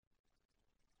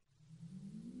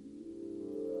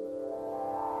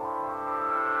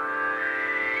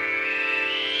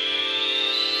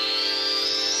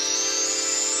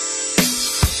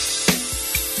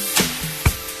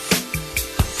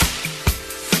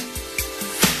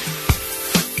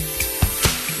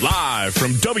Live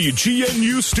from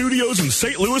WGNU Studios in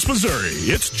St. Louis, Missouri,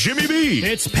 it's Jimmy B.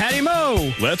 It's Patty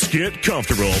Moe. Let's get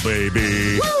comfortable,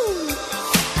 baby. Woo!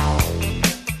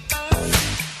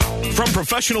 From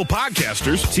professional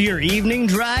podcasters to your evening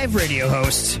drive radio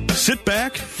hosts. Sit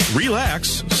back,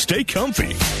 relax, stay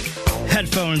comfy.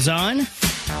 Headphones on.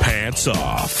 Pants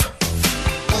off.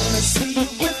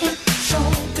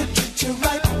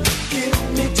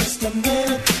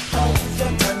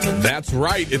 That's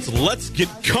right. It's Let's Get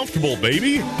Comfortable,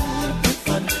 baby.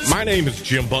 My name is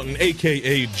Jim Button,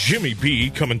 a.k.a. Jimmy B,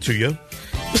 coming to you.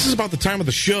 This is about the time of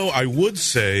the show, I would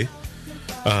say,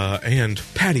 and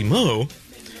Patty Moe.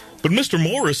 But Mr.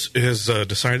 Morris has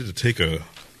decided to take a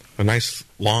nice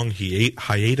long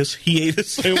hiatus. I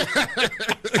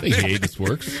think hiatus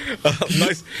works.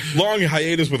 Nice long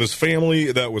hiatus with his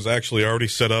family that was actually already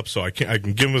set up, so I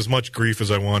can give him as much grief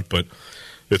as I want, but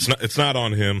it's not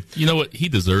on him. You know what? He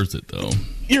deserves it, though.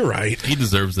 You're right. He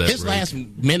deserves that. His last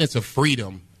minutes of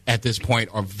freedom at this point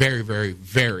are very, very,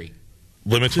 very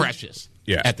limited, precious.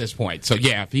 Yeah. At this point. So,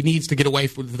 yeah, if he needs to get away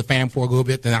from the fam for a little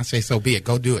bit, then I say so be it.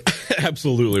 Go do it.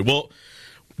 Absolutely. Well,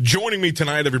 joining me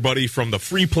tonight, everybody, from the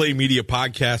Free Play Media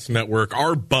Podcast Network,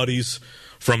 our buddies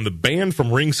from the Band from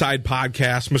Ringside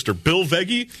Podcast, Mr. Bill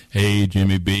Veggie. Hey,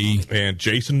 Jimmy B. And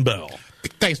Jason Bell.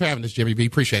 Thanks for having us, Jimmy B.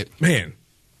 Appreciate it. Man,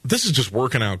 this is just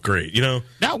working out great, you know?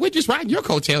 No, we're just riding your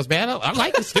coattails, man. I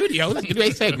like the studio.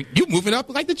 They said you moving up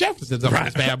like the Jeffersons up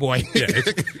this bad boy. Yeah,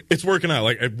 it's working out.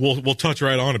 Like we'll touch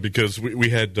right on it because we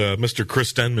had Mr.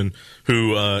 Chris Denman,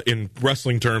 who in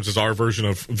wrestling terms is our version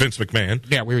of Vince McMahon.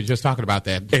 Yeah, we were just talking about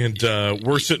that. And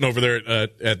we're sitting over there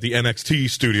at the NXT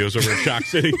studios over in Shock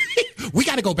City. We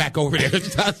got to go back over there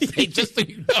just so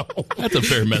you know. That's a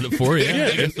fair metaphor,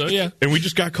 yeah. So, yeah. And we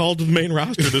just got called to the main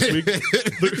roster this week.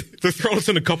 They're throwing us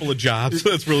in a couple of jobs.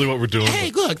 That's really what we're doing.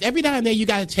 Hey, look, every now and then you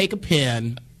got to take a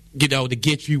pin, to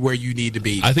get you where you need to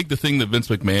be. I think the thing that Vince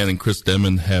McMahon and Chris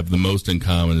Denman have the most in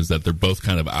common is that they're both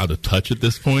kind of out of touch at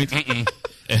this point.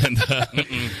 And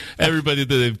everybody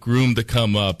that they've groomed to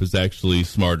come up is actually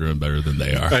smarter and better than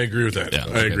they are. I agree with that. Yeah,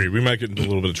 okay. I agree. We might get into a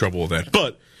little bit of trouble with that.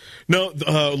 But, no,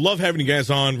 love having you guys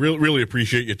on. Really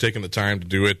appreciate you taking the time to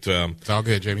do it. It's all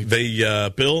good, Jamie. They,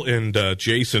 Bill and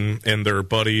Jason and their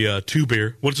buddy Two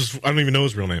Beer. What's his? I don't even know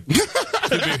his real name.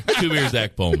 Two Beer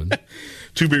Zach Pullman.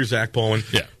 Two Beer Zach Pullman.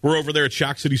 Yeah. We're over there at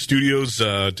Shock City Studios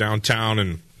downtown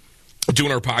and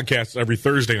doing our podcasts every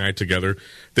Thursday night together.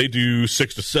 They do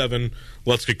 6 to 7.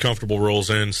 Let's Get Comfortable rolls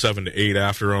in 7 to 8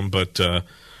 after them, but.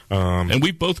 And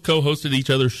we've both co-hosted each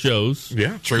other's shows.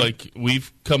 Yeah, true. Like,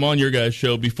 we've come on your guys'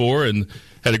 show before and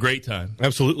had a great time.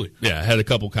 Absolutely. Yeah, had a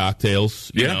couple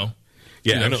cocktails, you know.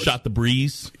 Yeah, shot the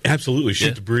breeze. Absolutely,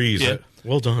 shoot the breeze. Yeah.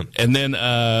 Well done. And then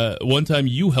one time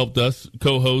you helped us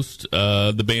co-host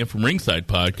the Band from Ringside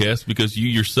podcast because you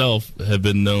yourself have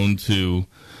been known to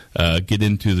get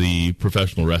into the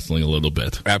professional wrestling a little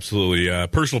bit. Absolutely.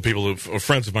 Personal people,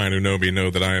 friends of mine who know me know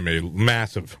that I am a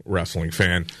massive wrestling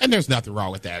fan. And there's nothing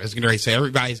wrong with that. As I say,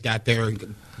 everybody's got their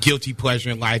guilty pleasure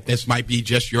in life. This might be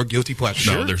just your guilty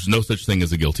pleasure. No, there's no such thing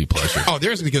as a guilty pleasure. Oh,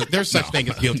 there's such thing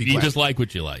as guilty pleasure. You just like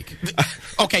what you like.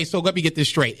 Okay, so let me get this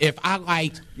straight. If I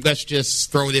liked, let's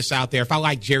just throw this out there, if I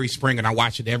liked Jerry Springer and I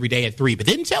watched it every day at 3, but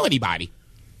didn't tell anybody,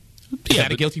 is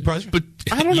that a guilty pleasure? But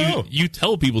I don't know. You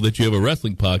tell people that you have a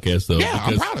wrestling podcast, though. Yeah,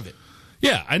 I'm proud of it.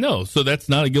 Yeah, I know. So that's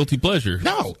not a guilty pleasure.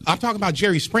 No, I'm talking about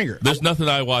Jerry Springer. There's nothing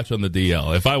I watch on the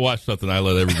DL. If I watch something, I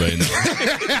let everybody know.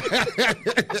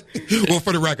 Well,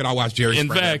 for the record, I watch Jerry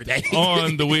Springer every day. In fact,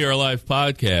 on the We Are Live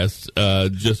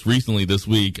podcast, just recently this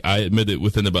week, I admitted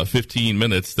within about 15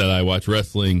 minutes that I watch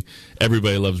wrestling,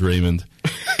 Everybody Loves Raymond,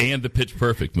 and the Pitch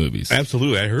Perfect movies.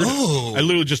 Absolutely. I heard it. I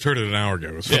literally just heard it an hour ago.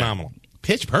 It was phenomenal.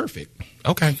 Pitch Perfect.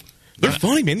 Okay. They're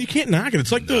funny, man. You can't knock it.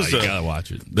 It's like those. You gotta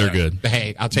watch it. They're good.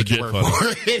 Hey, I'll take your word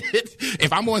for it.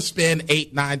 If I'm going to spend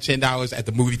 $8, $9, $10 at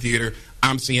the movie theater,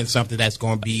 I'm seeing something that's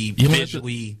going to be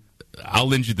visually. I'll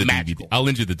lend you the magical. DVD. I'll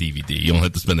lend you the DVD. You don't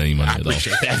have to spend any money I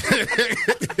appreciate that.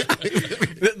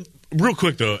 Real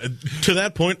quick though, to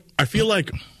that point, I feel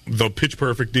like the Pitch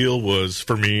Perfect deal was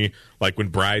for me like when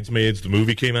Bridesmaids the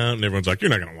movie came out, and everyone's like, "You're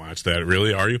not going to watch that,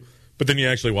 really, are you?" But then you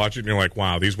actually watch it and you're like,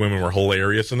 wow, these women were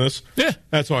hilarious in this. Yeah.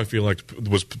 That's how I feel like it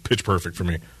was Pitch Perfect for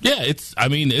me. Yeah,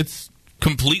 it's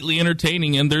completely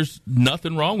entertaining, and there's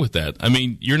nothing wrong with that. I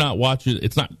mean, you're not watching.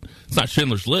 It's not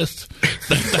Schindler's List.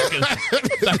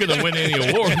 It's not going to win any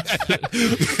awards.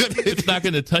 It's not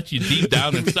going to touch you deep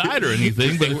down inside or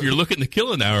anything. But if you're looking to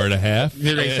kill an hour and a half,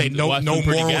 they say no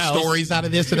moral stories out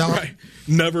of this at all. Right.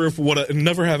 Never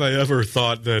have I ever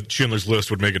thought that Schindler's List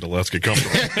would make it to Let's Get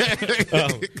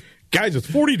Comfortable. Guys, it's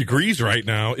 40 degrees right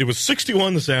now. It was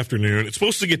 61 this afternoon. It's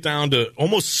supposed to get down to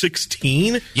almost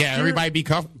 16. Yeah, everybody be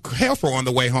careful on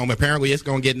the way home. Apparently, it's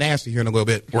going to get nasty here in a little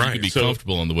bit. Right. You can be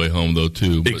comfortable on the way home, though,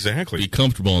 too. Exactly. Be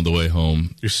comfortable on the way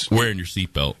home. Wearing your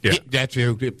seatbelt. Yeah. That's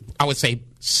I would say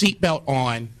seatbelt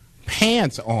on,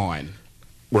 pants on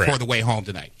for the way home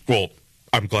tonight. Well,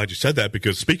 I'm glad you said that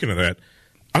because speaking of that,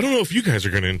 I don't know if you guys are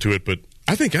going into it, but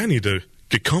I think I need to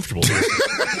get comfortable here.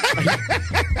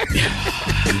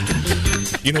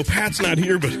 You know, Pat's not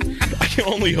here, but I can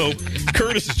only hope.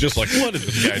 Curtis is just like, what is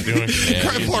this guy doing?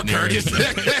 Yeah, Poor Curtis.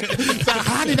 So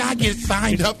how did I get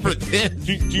signed up for this?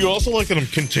 Do you also like that I'm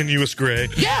continuous gray?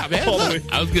 Yeah, man. Look.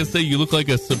 I was going to say, you look like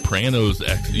a Sopranos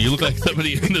actor. You look like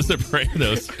somebody in the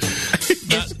Sopranos.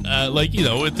 Not, like, you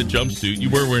know, with the jumpsuit. You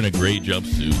were wearing a gray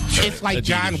jumpsuit. It's like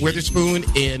John Witherspoon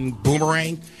in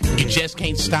Boomerang. You just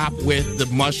can't stop with the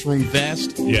mushroom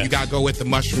vest. Yes. You got to go with the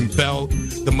mushroom belt,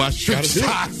 the mushroom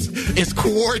socks. It's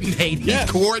coordinating. Yeah.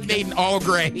 He's coordinating all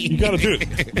gray. You got to do it.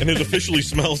 And it officially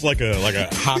smells like a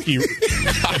hockey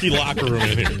locker room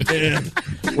in here.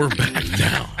 And we're back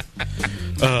now.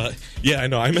 Yeah, I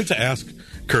know. I meant to ask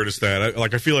Curtis that. I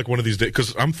feel like one of these days,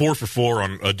 because I'm 4 for 4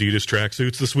 on Adidas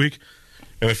tracksuits this week.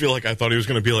 And I feel like I thought he was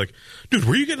going to be like, dude,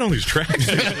 where are you getting all these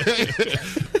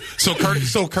tracksuits? So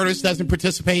Curtis doesn't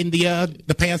participate in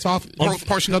the pants off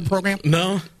portion of the program?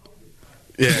 No.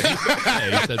 Yeah.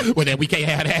 He said, Well, then we can't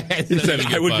have that. He said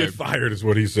I would get fired is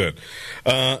what he said.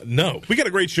 No. We got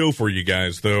a great show for you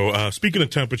guys, though. Speaking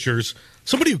of temperatures,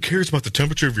 somebody who cares about the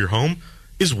temperature of your home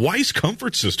is Weiss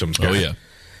Comfort Systems, guys. oh, yeah.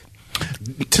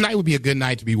 Tonight would be a good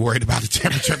night to be worried about the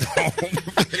temperature of the home.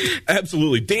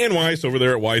 Absolutely. Dan Weiss over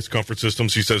there at Weiss Comfort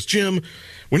Systems, he says, Jim,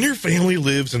 when your family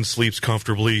lives and sleeps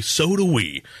comfortably, so do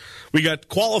we. We got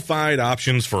qualified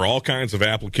options for all kinds of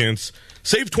applicants.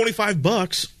 Save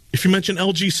 $25 if you mention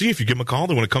LGC. If you give them a call,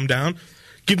 they want to come down,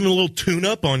 give them a little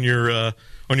tune-up on your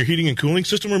heating and cooling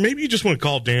system, or maybe you just want to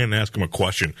call Dan and ask him a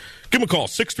question. Give him a call,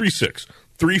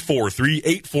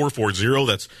 636-343-8440.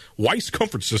 That's Weiss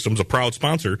Comfort Systems, a proud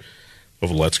sponsor of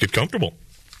Let's Get Comfortable.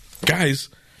 Guys,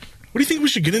 what do you think we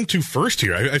should get into first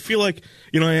here? I feel like,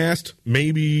 I asked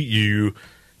maybe you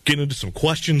get into some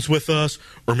questions with us,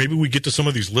 or maybe we get to some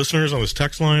of these listeners on this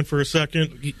text line for a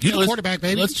second. You're the quarterback,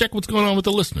 baby. Let's check what's going on with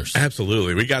the listeners.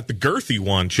 Absolutely. We got the girthy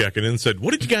one checking in and said,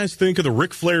 what did you guys think of the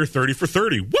Ric Flair 30 for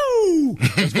 30? Woo!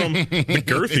 That's from the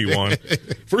girthy one.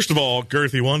 First of all,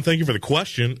 girthy one, thank you for the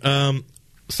question.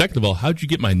 Second of all, how'd you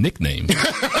get my nickname?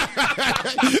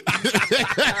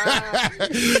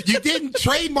 You didn't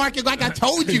trademark it like I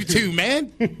told you to,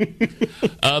 man.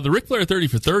 The Ric Flair 30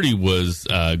 for 30 was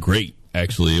great,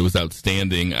 actually. It was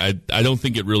outstanding. I don't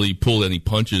think it really pulled any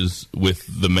punches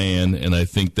with the man, and I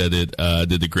think that it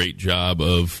did a great job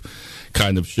of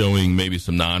kind of showing maybe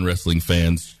some non-wrestling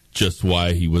fans just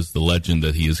why he was the legend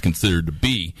that he is considered to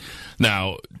be.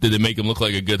 Now, did it make him look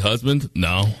like a good husband?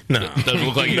 No. It doesn't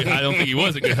look like I don't think he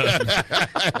was a good husband.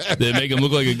 Did it make him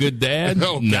look like a good dad?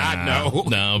 Oh, God, no.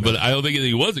 No, but I don't think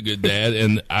he was a good dad,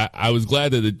 and I was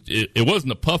glad that it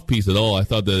wasn't a puff piece at all. I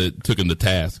thought that it took him to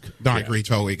task. No, I agree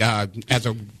totally. As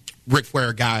a Ric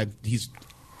Flair guy, he's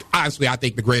honestly, I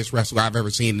think, the greatest wrestler I've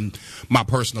ever seen, and my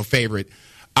personal favorite.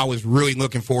 I was really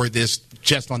looking forward to this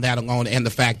just on that alone, and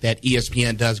the fact that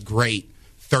ESPN does great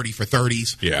 30 for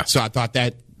 30s. Yeah. So I thought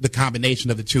that the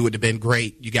combination of the two would have been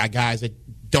great. You got guys that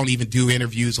don't even do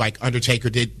interviews, like Undertaker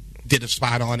did a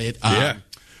spot on it. Yeah.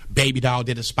 Baby Doll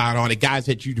did a spot on it. Guys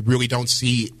that you really don't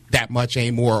see that much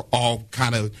anymore all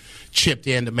kind of chipped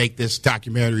in to make this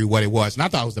documentary what it was. And I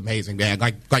thought it was amazing, man.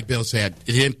 Like Bill said,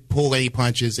 it didn't pull any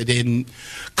punches. It didn't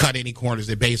cut any corners.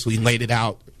 It basically laid it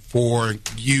out for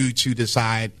you to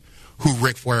decide who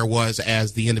Ric Flair was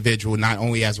as the individual, not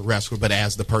only as a wrestler, but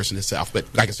as the person itself. But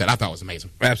like I said, I thought it was amazing.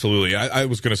 Absolutely. I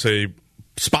was going to say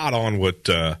spot on what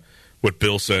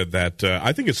Bill said, that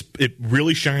I think it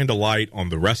really shined a light on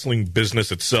the wrestling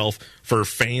business itself for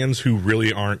fans who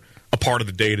really aren't a part of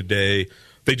the day-to-day.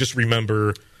 They just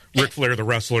remember Ric Flair, the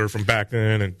wrestler from back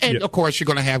then. And of course, you're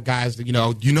going to have guys that,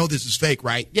 this is fake,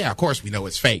 right? Yeah, of course we know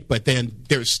it's fake. But then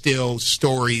there's still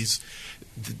stories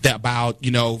about,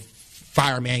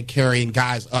 fireman carrying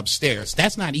guys upstairs.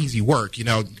 That's not easy work.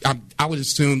 I would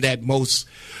assume that most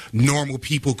normal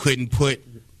people couldn't put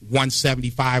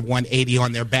 175, 180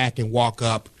 on their back and walk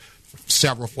up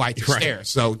several flights of stairs.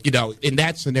 So, in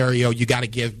that scenario, you got to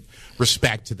give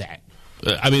respect to that.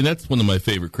 I mean, that's one of my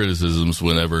favorite criticisms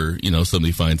whenever,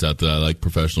 somebody finds out that I like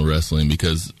professional wrestling,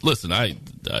 because, listen,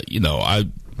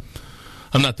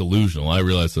 I'm not delusional. I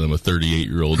realize that I'm a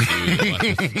 38-year-old dude that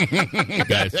watches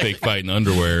guys fake fight in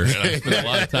underwear, and I spend a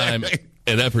lot of time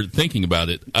and effort thinking about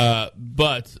it.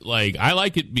 But I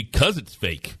like it because it's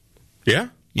fake. Yeah.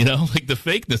 You know, like the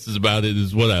fakeness about it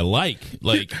is what I like.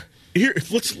 Like, Here,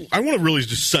 I want to really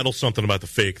just settle something about the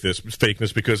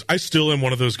fakeness, because I still am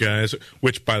one of those guys,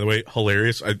 which, by the way,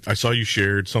 hilarious. I saw you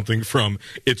shared something from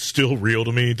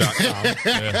itsstillrealtome.com.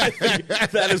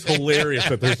 That is hilarious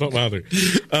that there's something out there.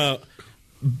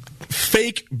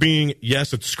 Fake being,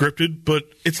 yes, it's scripted, but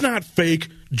it's not fake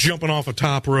jumping off a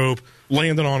top rope,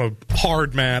 landing on a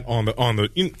hard mat on the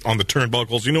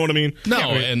turnbuckles. You know what I mean?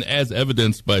 no, and as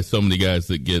evidenced by so many guys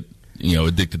that get, you know,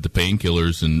 addicted to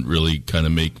painkillers and really kind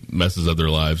of make messes of their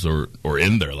lives or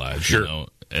end their lives. Sure. You know?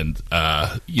 And,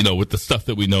 you know, with the stuff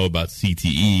that we know about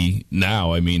CTE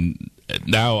now, I mean,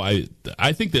 now I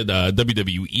think that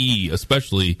WWE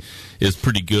especially is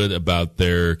pretty good about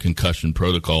their concussion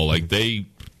protocol. Like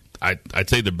I'd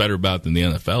say they're better about it than the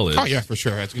NFL is. Oh, yeah, for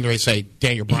sure. I was going to say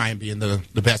Daniel Bryan being the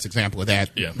best example of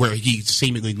that, Yeah. where he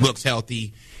seemingly looks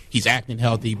healthy, he's acting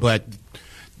healthy, but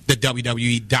the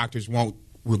WWE doctors won't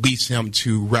release him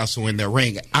to wrestle in their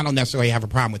ring. I don't necessarily have a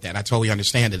problem with that. I totally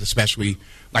understand it, especially,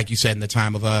 like you said, in the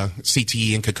time of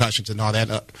CTE and concussions and all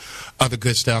that other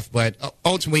good stuff. But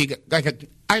ultimately,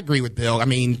 I agree with Bill. I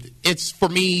mean, for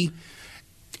me,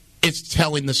 it's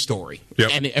telling the story.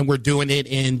 Yep. And we're doing it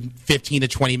in 15 to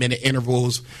 20-minute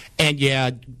intervals. And,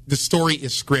 yeah, the story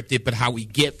is scripted, but how we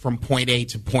get from point A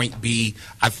to point B,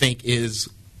 I think, is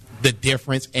the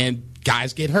difference. And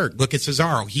guys get hurt. Look at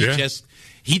Cesaro.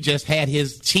 He just had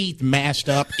his teeth mashed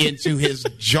up into his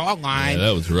jawline. Yeah,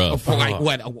 that was rough. For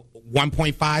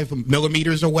 1.5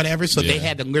 millimeters or whatever. So they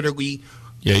had to literally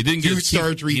he didn't do get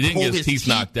surgery. He didn't pull get his teeth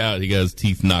knocked out. He got his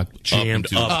teeth knocked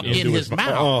Jammed up up in his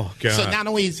mouth. Oh, God. So not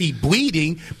only is he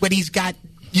bleeding, but he's got,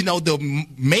 you know, the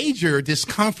major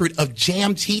discomfort of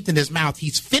jammed teeth in his mouth. He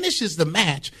finishes the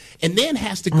match and then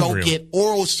has to go Unreal. get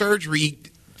oral surgery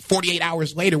 48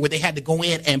 hours later, where they had to go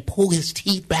in and pull his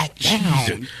teeth back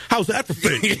down. How's that for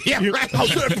fake? Yeah, right.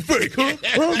 How's that for fake, huh?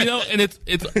 You know, and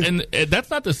and that's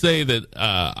not to say that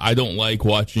I don't like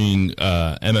watching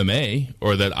MMA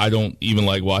or that I don't even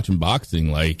like watching boxing.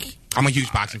 Like, I'm a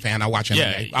huge boxing fan. I watch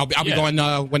MMA. Yeah, I'll be yeah. going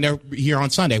when they're here on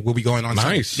Sunday. We'll be going on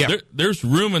Nice. Sunday. Yeah. there's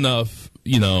room enough,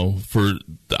 you know, for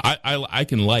I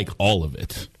can like all of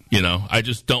it. You know, I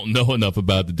just don't know enough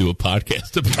about to do a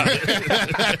podcast about it.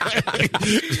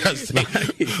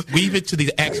 Leave it to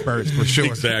the experts for sure.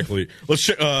 Exactly. Let's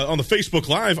check on the Facebook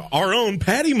Live. Our own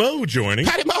Patty Moe joining.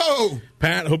 Patty Moe!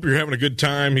 Pat, hope you're having a good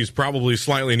time. He's probably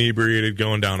slightly inebriated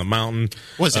going down a mountain.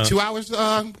 Was it 2 hours?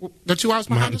 They're 2 hours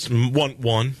behind us?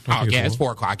 One. Oh, yeah, it's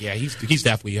 4 o'clock. Yeah, he's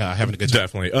definitely having a good time.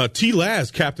 Definitely. T.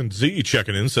 Laz, Captain Z,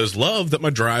 checking in, says, love that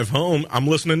my drive home, I'm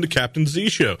listening to Captain Z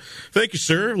show. Thank you,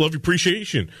 sir. Love your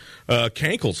appreciation.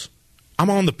 Cankles, I'm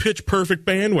on the Pitch Perfect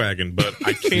bandwagon, but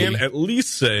I can at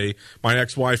least say my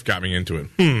ex-wife got me into it.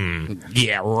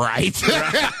 Yeah, right.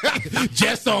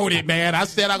 Just own it, man. I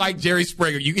said I like Jerry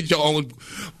Springer. You get your own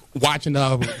watching,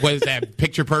 what is that,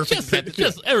 Picture Perfect?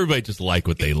 just everybody just like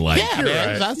what they like. Yeah,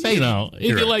 man. right. I say, You know,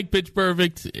 if you like Pitch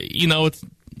Perfect, you know, it's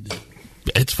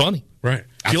funny. Right.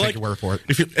 I'll take your word for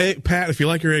it. Pat, if you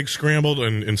like your eggs scrambled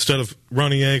and instead of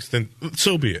runny eggs, then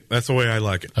so be it. That's the way I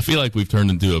like it. I feel like we've turned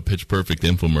into a Pitch Perfect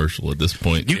infomercial at this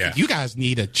point. You guys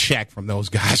need a check from those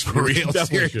guys for real.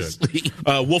 Definitely Seriously.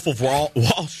 should. Wolf of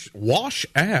Wash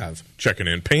Ave checking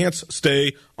in. Pants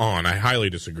stay on. I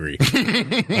highly disagree.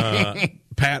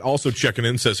 Pat also checking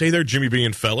in says, hey there, Jimmy B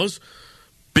and fellas.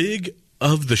 Big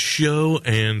of the show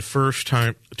and first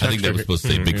time. I think that was supposed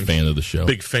to say big fan of the show.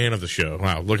 Big fan of the show.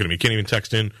 Wow, look at him. He can't even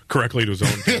text in correctly to his own.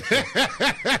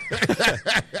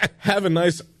 Have a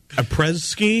nice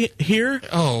après-ski here.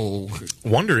 Oh.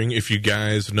 Wondering if you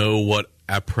guys know what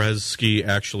après-ski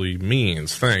actually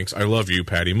means. Thanks. I love you,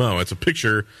 Patty Moe. It's a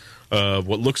picture of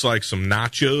what looks like some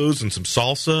nachos and some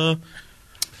salsa.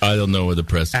 I don't know what the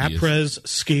press is.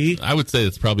 Après-ski. I would say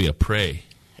it's probably a prey.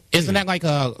 Isn't that like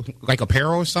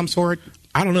apparel of some sort?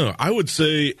 I don't know. I would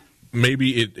say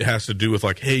maybe it has to do with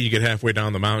like, hey, you get halfway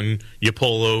down the mountain, you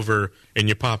pull over, and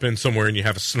you pop in somewhere and you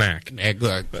have a snack. Yeah,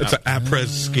 good. It's an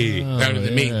après-ski. Better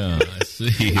than me. Yeah, I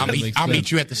see. I'll meet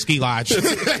you at the ski lodge.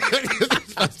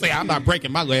 I'm not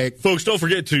breaking my leg. Folks, don't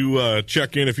forget to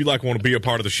check in if you'd like to want to be a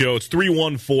part of the show. It's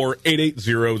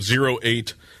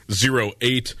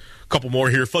 314-880-0808. Couple more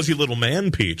here. Fuzzy Little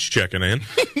Man Peach checking in.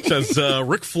 Says,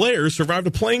 Ric Flair survived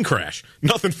a plane crash.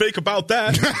 Nothing fake about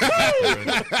that.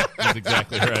 That's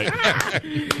exactly right.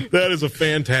 That is a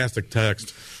fantastic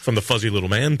text from the Fuzzy Little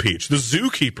Man Peach. The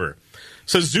Zookeeper.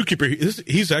 Says Zookeeper,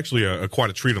 he's actually quite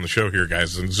a treat on the show here,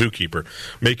 guys. And Zookeeper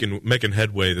making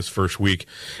headway this first week.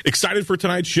 Excited for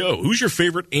tonight's show. Who's your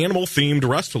favorite animal-themed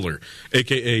wrestler?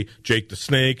 A.K.A. Jake the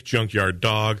Snake, Junkyard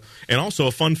Dog. And also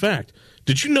a fun fact.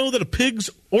 Did you know that a pig's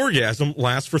orgasm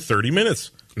lasts for 30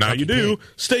 minutes? Now you do.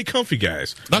 Stay comfy,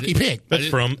 guys. Lucky pig. That's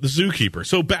from The Zookeeper.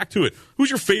 So back to it. Who's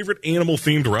your favorite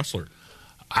animal-themed wrestler?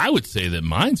 I would say that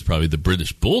mine's probably the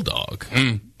British Bulldog.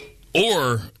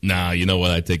 Or, you know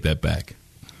what? I take that back.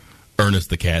 Ernest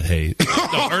the Cat Hayes.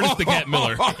 No, Ernest the Cat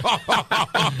Miller.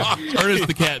 Ernest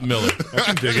the Cat Miller.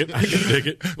 I can dig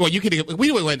it. Well,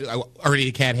 we went Ernie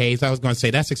the Cat Hayes. I was going to say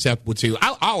that's acceptable too.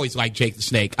 I always liked Jake the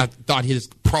Snake. I thought his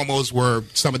promos were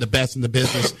some of the best in the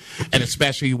business, and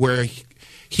especially where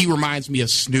he reminds me of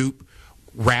Snoop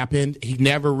rapping. He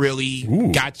never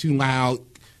really got too loud,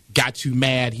 got too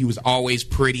mad. He was always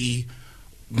pretty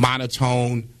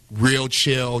monotone, real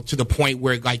chill, to the point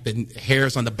where like the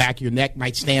hairs on the back of your neck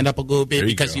might stand up a little bit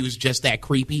because he was just that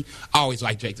creepy. I always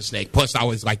liked Jake the Snake. Plus, I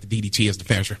always liked the DDT as the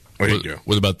finisher. There you go.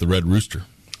 What about the Red Rooster?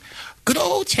 Good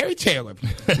old Terry Taylor.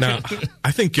 Now,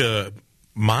 I think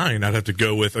mine I'd have to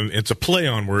go with, and it's a play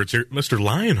on words here, Mr.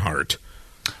 Lionheart.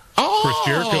 Chris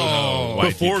Jericho.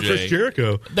 Before Y2J. Chris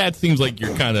Jericho. That seems like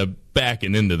you're kind of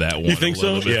backing into that one. You think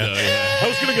so? Yeah. I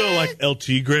was going to go like El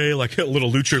Tigre, like a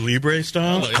little Lucha Libre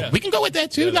style. We can go with that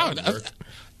too.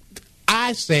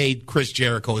 I say Chris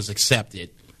Jericho is accepted.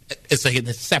 It's like an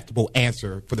acceptable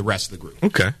answer for the rest of the group.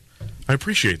 Okay. I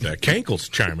appreciate that. Kankle's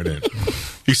chiming in.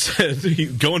 He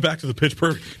said, going back to the Pitch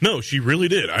Perfect, no, she really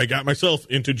did. I got myself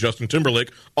into Justin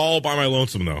Timberlake all by my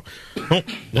lonesome, though.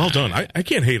 Well done. I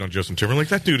can't hate on Justin Timberlake.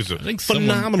 That dude is a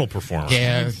phenomenal performer.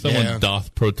 Yeah. Someone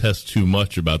doth protest too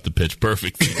much about the Pitch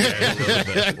Perfect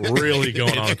thing. Really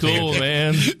going on. It's cool,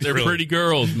 man. They're pretty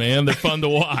girls, man. They're fun to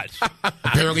watch.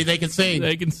 Apparently they can sing.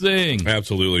 They can sing.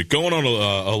 Absolutely. Going on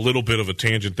a little bit of a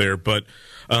tangent there, but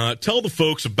tell the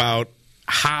folks about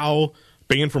how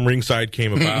Banned from Ringside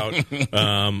came about,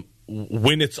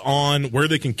 when it's on, where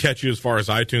they can catch you as far as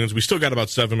iTunes. We still got about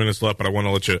 7 minutes left, but I want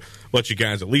to let you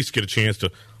guys at least get a chance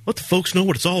to let the folks know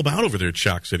what it's all about over there at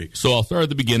Shock City. So I'll start at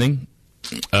the beginning.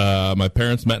 My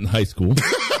parents met in high school.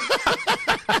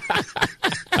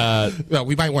 Well,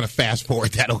 we might want to fast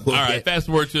forward that a little bit. All right, fast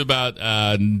forward to about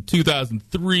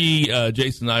 2003.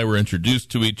 Jason and I were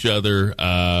introduced to each other.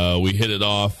 We hit it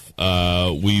off.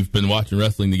 We've been watching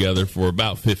wrestling together for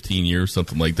about 15 years,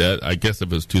 something like that. I guess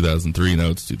if it was 2003,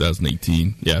 now it's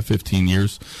 2018. Yeah, 15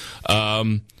 years.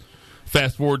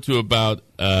 Fast forward to about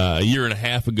a year and a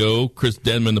half ago, Chris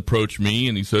Denman approached me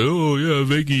and he said, "Oh yeah,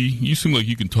 Vicky, you seem like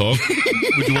you can talk.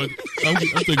 I'm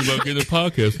thinking about getting a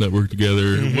podcast network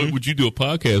together. What would you do a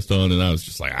podcast on?" And I was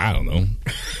just like, I don't know,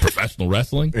 professional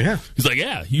wrestling. Yeah. He's like,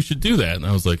 "Yeah, you should do that." And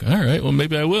I was like, "All right, well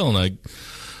maybe I will." And I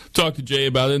talked to Jay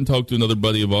about it and talked to another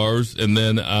buddy of ours, and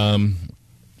then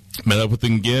met up with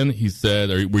him again. He said,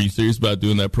 "Were you serious about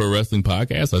doing that pro wrestling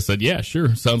podcast?" I said, "Yeah,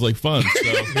 sure. Sounds like fun." So,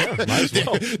 Yeah, might as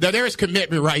well. Now, there's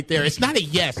commitment right there. It's not a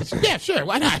yes. It's, yeah, sure.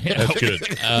 Why not? That's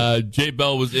good. Jay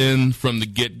Bell was in from the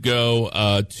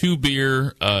get-go. Two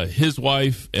Beer, his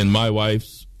wife, and my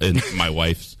wife's, and my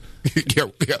wife's,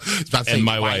 and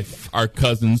my wife are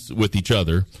cousins with each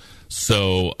other.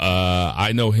 So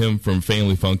I know him from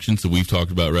Family Function, so we've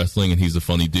talked about wrestling, and he's a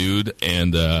funny dude.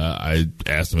 And I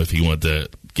asked him if he wanted to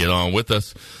get on with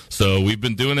us. So we've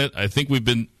been doing it. I think we've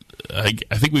done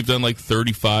like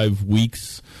 35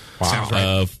 weeks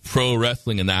of pro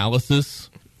wrestling analysis,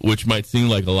 which might seem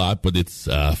like a lot, but it's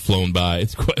flown by.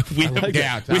 It's quite, we have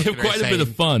quite a bit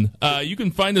of fun. You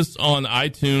can find us on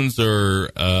iTunes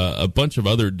or a bunch of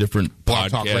other different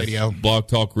Blog Talk podcasts. Radio.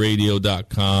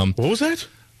 BlogTalkRadio.com. What was that?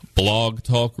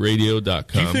 BlogTalkRadio.com.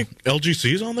 Do you think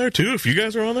LGC is on there too? If you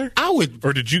guys are on there, I would.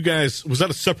 or did you guys? Was that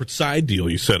a separate side deal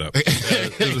you set up?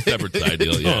 It was a separate side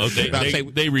deal. Yeah. Oh, okay.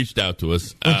 They reached out to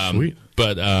us. Sweet.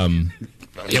 But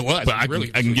It was. I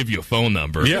can give you a phone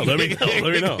number. Yeah, let me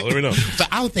know. So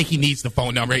I don't think he needs the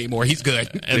phone number anymore. He's good.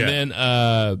 And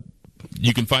then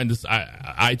you can find us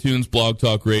iTunes, Blog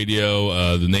Talk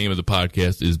Radio. The name of the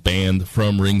podcast is Banned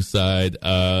from Ringside.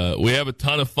 We have a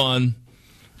ton of fun.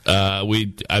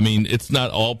 It's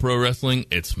not all pro wrestling.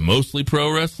 It's mostly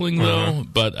pro wrestling though.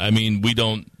 But I mean, we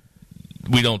don't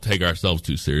take ourselves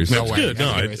too seriously. No way. good.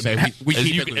 No,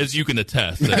 as you can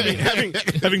attest. I mean,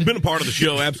 having been a part of the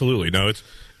show, absolutely. No,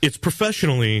 it's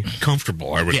professionally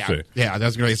comfortable, I would say. Yeah, that's what I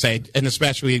was going to say. And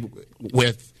especially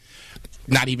with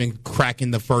not even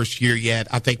cracking the first year yet,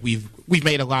 I think we've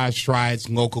made a lot of strides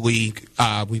locally.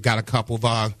 We've got a couple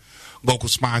of local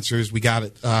sponsors. We got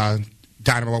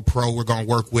Dynamo Pro we're going to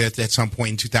work with at some point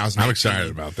in 2019. I'm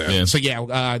excited about that. Yeah. So,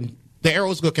 the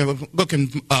arrow's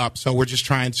looking up, so we're just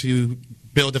trying to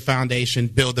build the foundation,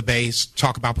 build the base,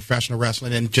 talk about professional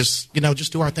wrestling, and just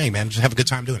do our thing, man. Just have a good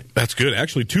time doing it. That's good.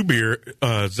 Actually, Two Beer,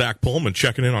 Zach Pullman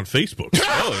checking in on Facebook.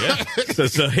 Oh, yeah.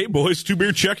 Says, hey, boys, Two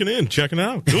Beer checking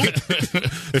out. Cool.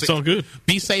 It's all good.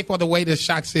 Be safe on the way to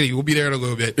Shock City. We'll be there in a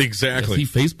little bit. Exactly.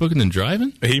 Is he Facebooking and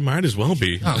driving? He might as well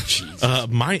be. Oh, jeez.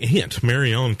 My aunt,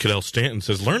 Mary Ellen Cadell Stanton,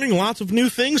 says, learning lots of new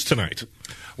things tonight.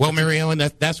 Well, Mary Ellen,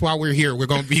 that's why we're here. We're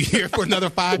going to be here for another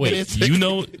 5 minutes. You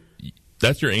know,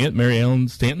 that's your aunt, Mary Ellen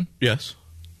Stanton? Yes.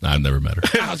 I've never met her.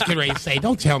 I was getting ready to say,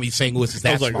 don't tell me St. Louis is I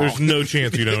that was like, small. there's no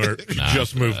chance you know her.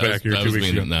 Just moved back here 2 weeks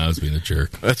ago. I was being a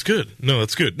jerk. That's good. No,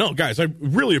 that's good. No, guys, I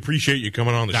really appreciate you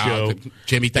coming on the show.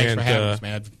 Jimmy, thanks for having us,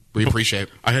 man. We appreciate it.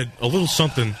 I had a little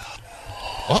something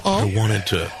I wanted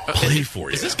to play for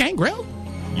you. Is this Gangrel?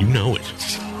 You know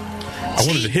it. I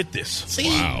wanted to hit this. See,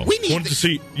 Wow. we need Wanted to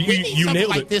see. we need You something nailed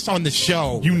like it. this on the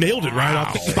show. You nailed it right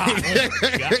off the spot.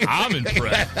 I'm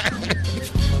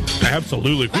impressed.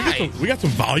 Absolutely. Nice. We got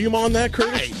some volume on that,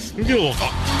 Curtis. Nice. We get a little,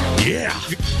 yeah.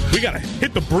 We got to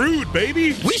hit the brood,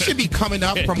 baby. We should be coming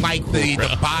up from like the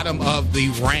bottom of the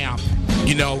ramp,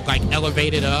 like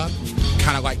elevated up.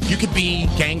 Kind of like you could be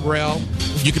Gangrel,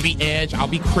 you could be Edge, I'll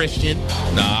be Christian.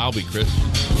 Nah, I'll be Christian.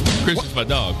 Christian's my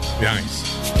dog.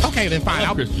 Nice. Okay, then fine.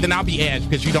 Christian. Then I'll be Edge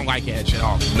because you don't like Edge at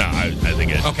all. No, I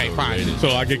think it's Okay, fine. So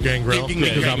I get Gangrel You can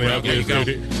get because I'm the Gangrel. obvious There you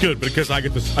dude. Good, because I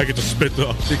get to spit the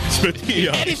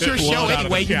And it's your show blood out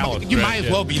of anyway. the callus, You right? might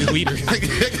as well be the leader.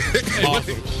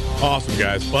 Awesome,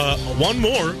 guys. One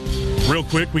more, real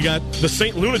quick. We got the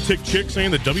Saint Lunatic chick saying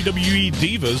the WWE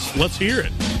Divas. Let's hear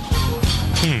it.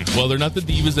 Well, they're not the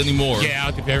Divas anymore.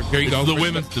 Yeah, there you It's go. the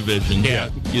women's division.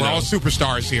 Yeah, You we're know. all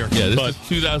superstars here. Yeah, this But- is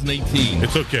 2018.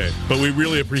 It's okay, but we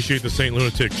really appreciate the Saint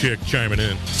Lunatic chick chiming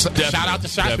in. Shout out to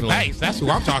Sasha Definitely. Banks. That's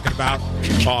who I'm talking about.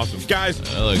 Awesome, guys.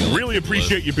 like it. Really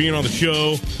appreciate you being on the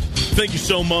show. Thank you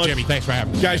so much. Jimmy, thanks for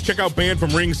having me. Guys, check out Band from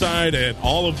Ringside at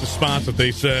all of the spots that they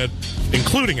said,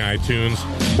 including iTunes.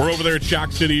 We're over there at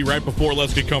Shock City right before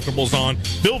Let's Get Comfortable's on.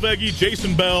 Bill Veggie,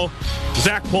 Jason Bell,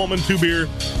 Zach Pullman, Two Beer,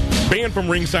 Band from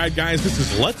Ringside. Guys, this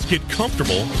is Let's Get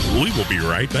Comfortable. We will be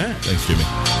right back. Thanks, Jimmy.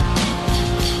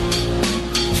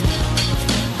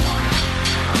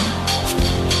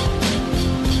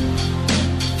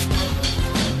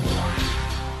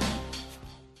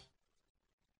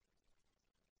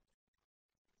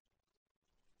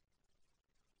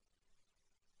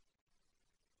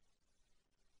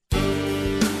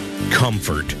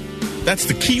 Comfort. That's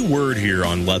the key word here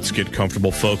on Let's Get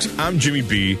Comfortable, folks. I'm Jimmy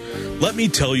B. Let me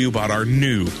tell you about our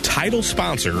new title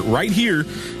sponsor right here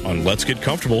on Let's Get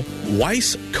Comfortable,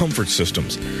 Weiss Comfort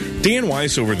Systems. Dan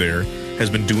Weiss over there has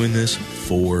been doing this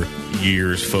for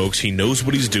years, folks. He knows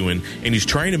what he's doing, and he's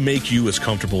trying to make you as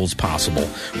comfortable as possible.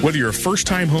 Whether you're a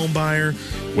first-time home buyer,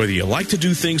 whether you like to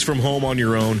do things from home on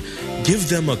your own, give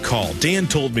them a call. Dan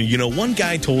told me, one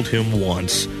guy told him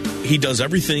once, he does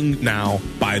everything now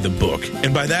by the book.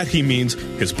 And by that, he means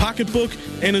his pocketbook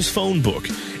and his phone book.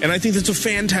 And I think that's a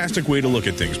fantastic way to look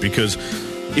at things, because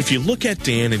if you look at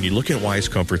Dan and you look at Weiss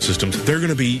Comfort Systems, they're going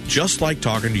to be just like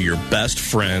talking to your best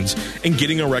friends and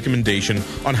getting a recommendation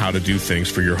on how to do things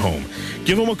for your home.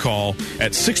 Give them a call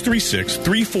at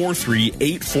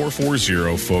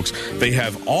 636-343-8440, folks. They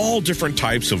have all different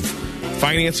types of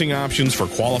financing options for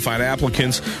qualified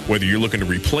applicants, whether you're looking to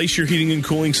replace your heating and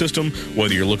cooling system,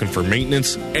 whether you're looking for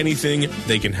maintenance, anything,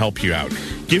 they can help you out.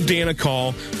 Give Dan a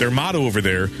call. Their motto over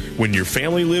there, when your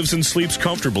family lives and sleeps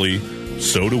comfortably,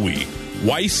 so do we.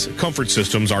 Weiss Comfort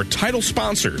Systems, our title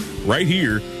sponsor, right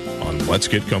here on Let's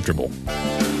Get Comfortable.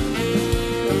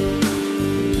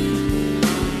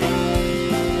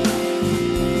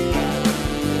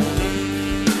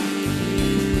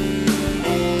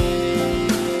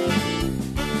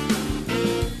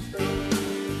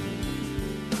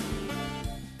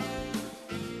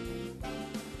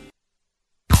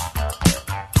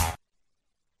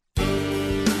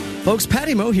 Folks,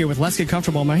 Patty Moe here with Let's Get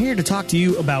Comfortable. I'm here to talk to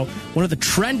you about one of the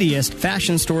trendiest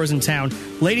fashion stores in town.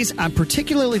 Ladies, I'm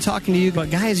particularly talking to you,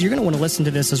 but guys, you're going to want to listen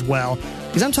to this as well,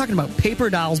 because I'm talking about Paper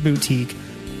Dolls Boutique.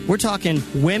 We're talking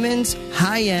women's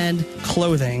high-end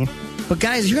clothing. But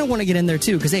guys, you're going to want to get in there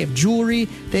too, because they have jewelry,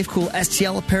 they have cool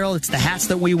STL apparel, it's the hats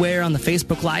that we wear on the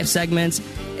Facebook Live segments,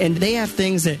 and they have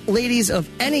things that ladies of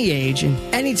any age and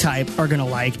any type are going to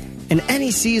like, and any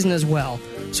season as well.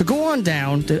 So go on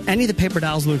down to any of the Paper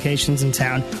Dolls locations in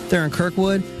town. They're in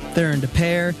Kirkwood, they're in Des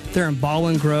Peres, they're in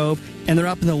Baldwin Grove, and they're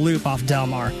up in the Loop off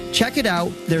Delmar. Check it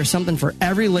out. There's something for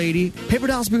every lady. Paper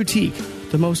Dolls Boutique,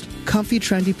 the most comfy,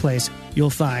 trendy place you'll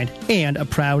find, and a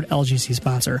proud LGC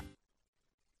sponsor.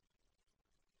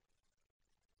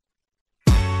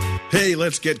 Hey,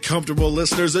 let's get comfortable,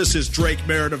 listeners. This is Drake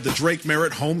Merritt of the Drake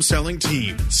Merritt Home Selling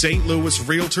Team, St. Louis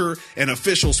Realtor and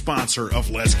official sponsor of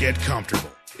Let's Get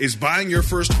Comfortable. Is buying your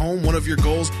first home one of your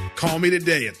goals? Call me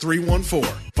today at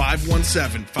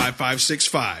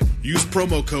 314-517-5565. Use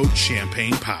promo code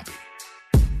Champagne Poppy.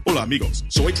 Hola amigos,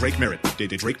 soy Drake Merritt de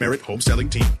Drake Merritt Home Selling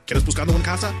Team. ¿Quieres buscando una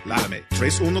casa? Llámame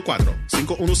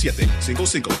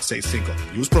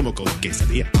 314-517-5565. Use promo code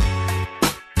Quesadilla.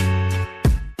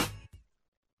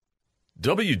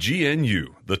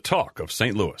 WGNU, the talk of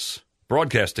St. Louis.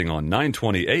 Broadcasting on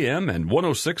 920 AM and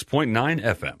 106.9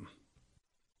 FM.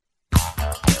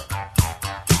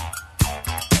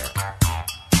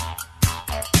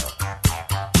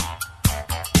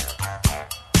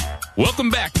 Welcome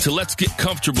back to Let's Get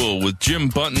Comfortable with Jim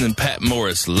Bunton and Pat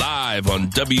Morris, live on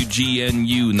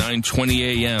WGNU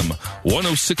 920 AM,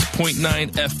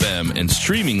 106.9 FM, and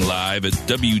streaming live at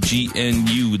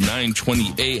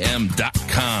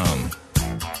WGNU920am.com.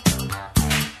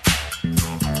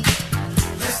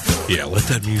 Yeah, let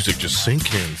that music just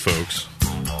sink in, folks.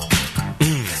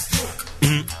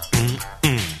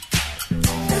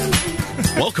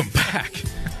 Welcome back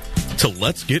to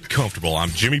Let's Get Comfortable. I'm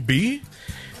Jimmy B.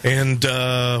 And,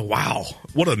 wow,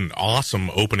 what an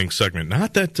awesome opening segment.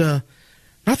 Not that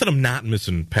I'm not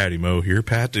missing Patty Moe here.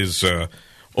 Pat is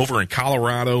over in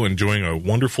Colorado enjoying a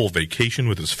wonderful vacation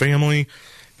with his family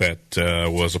that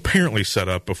was apparently set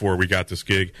up before we got this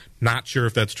gig. Not sure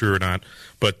if that's true or not,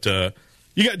 but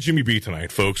you got Jimmy B tonight,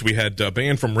 folks. We had a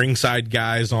band from Ringside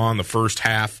Guys on the first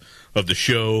half of the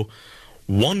show.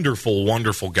 Wonderful,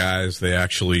 wonderful guys. They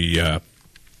actually do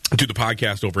the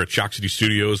podcast over at Shock City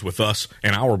Studios with us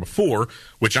an hour before,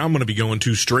 which I'm going to be going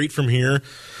to straight from here,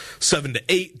 7 to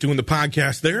 8, doing the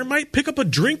podcast there. Might pick up a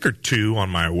drink or two on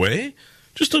my way,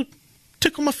 just to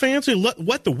tickle my fancy,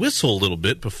 wet the whistle a little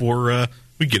bit before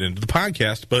we get into the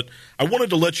podcast. But I wanted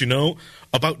to let you know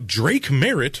about Drake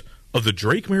Merritt of the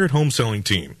Drake Merritt Home Selling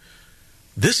Team.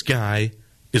 This guy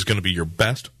is going to be your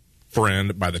best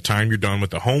friend by the time you're done with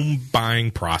the home buying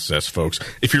process, folks.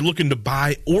 If you're looking to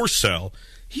buy or sell,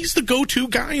 he's the go-to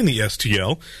guy in the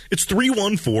STL. It's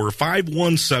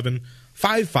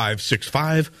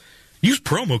 314-517-5565. Use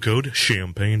promo code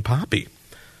Champagne Poppy.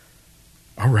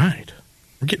 All right.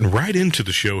 We're getting right into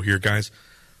the show here, guys.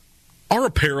 Our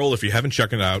apparel, if you haven't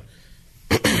checked it out,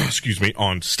 excuse me,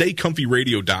 on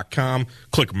StayComfyRadio.com,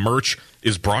 click merch,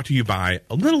 is brought to you by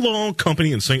a little old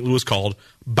company in St. Louis called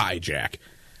BuyJack.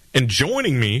 And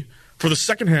joining me for the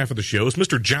second half of the show is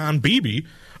Mr. John Beebe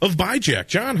of BuyJack.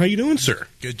 John, how you doing, sir?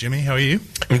 Good, Jimmy. How are you?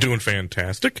 I'm doing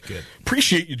fantastic. Good.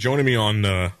 Appreciate you joining me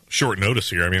on short notice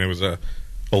here. I mean, it was a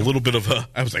little bit of a...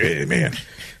 I was like, hey, man.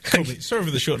 Totally. Sorry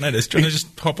for the short notice. Do you want to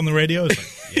just hop on the radio? It's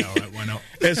like, yeah, all right, why not?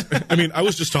 I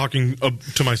was just talking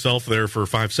to myself there for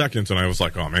 5 seconds, and I was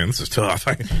like, oh, man, this is tough.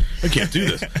 I can't do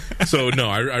this. So, no,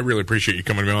 I really appreciate you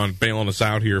coming on, bailing us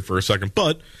out here for a second.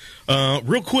 But,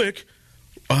 real quick,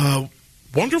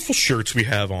 wonderful shirts we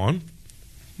have on.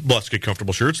 Let's Get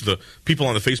Comfortable shirts. The people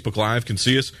on the Facebook Live can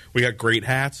see us. We got great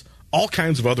hats, all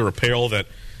kinds of other apparel that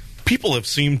people have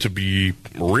seemed to be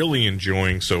really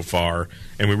enjoying so far,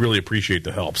 and we really appreciate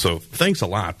the help. So thanks a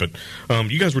lot. But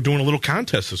you guys were doing a little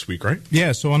contest this week, right?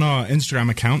 Yeah, so on our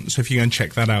Instagram account, so if you go and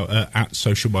check that out at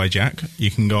Social by Jack, you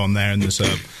can go on there and there's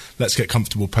a Let's Get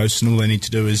Comfortable post, and all they need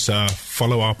to do is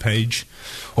follow our page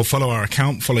or follow our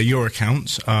account, follow your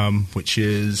account, which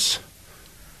is...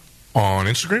 On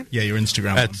Instagram? Yeah, your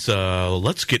Instagram. That's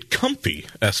Let's Get Comfy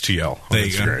STL. There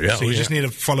you go. Yeah, so you just need to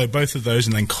follow both of those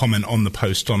and then comment on the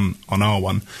post on our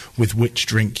one with which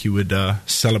drink you would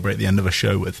celebrate the end of a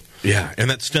show with. Yeah, and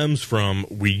that stems from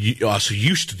we also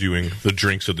used to doing the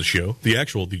drinks of the show, the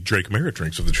Drake Merritt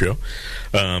drinks of the show.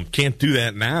 Can't do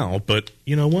that now, but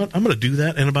you know what? I'm going to do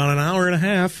that in about an hour and a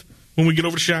half when we get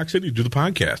over to Shock City to do the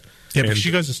podcast. Yeah, because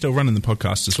you guys are still running the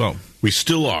podcast as well. We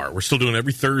still are. We're still doing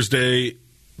every Thursday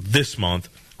this month.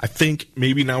 I think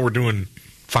maybe now we're doing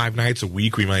 5 nights a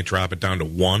week. We might drop it down to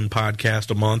 1 podcast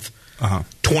a month.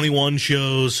 21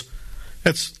 shows.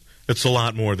 That's a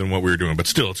lot more than what we were doing, but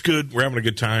still, it's good. We're having a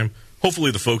good time.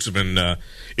 Hopefully the folks have been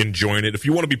enjoying it. If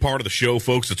you want to be part of the show,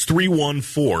 folks, it's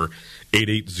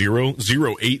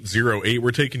 314-880-0808. We're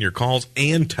taking your calls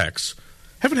and texts.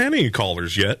 Haven't had any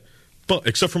callers yet. But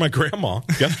except for my grandma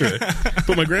yesterday.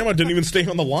 But my grandma didn't even stay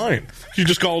on the line. She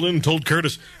just called in and told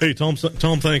Curtis, hey, tell him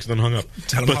thanks, and then hung up.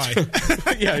 Tell him hi.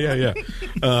 Yeah.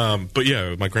 But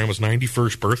yeah, my grandma's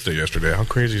 91st birthday yesterday. How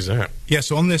crazy is that? Yeah,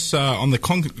 so on this on the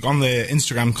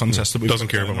Instagram contest that we doesn't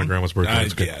care about my grandma's birthday.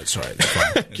 Yeah, it's all right. It's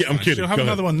fine. Yeah, I'm kidding. She'll have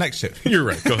another one next year. You're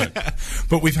right. Go ahead.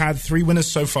 But we've had 3 winners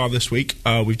so far this week.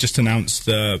 We've just announced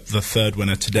the third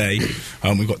winner today.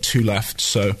 We've got 2 left.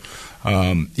 So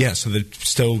So there's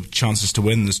still chances to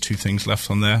win. There's 2 things left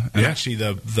on there. And actually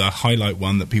the highlight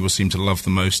one that people seem to love the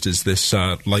most is this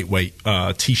lightweight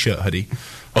T-shirt hoodie.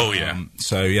 Oh, yeah.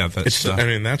 That's...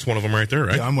 that's one of them right there,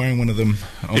 right? Yeah, I'm wearing one of them.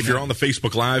 If you're on the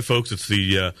Facebook Live, folks, it's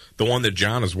the one that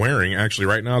John is wearing. Actually,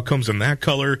 right now, it comes in that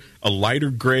color, a lighter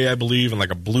gray, I believe, and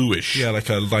like a bluish. Yeah, like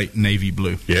a light navy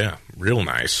blue. Yeah, real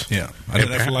nice. Yeah. I don't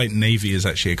know if light navy is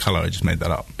actually a color. I just made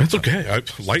that up. It's okay.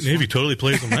 Light navy totally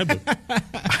plays on my book.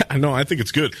 I think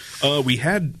it's good. We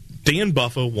had Dan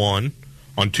Buffa won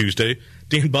on Tuesday.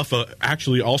 Dan Buffa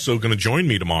actually also going to join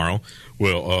me tomorrow.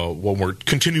 Well, when we're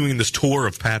continuing this tour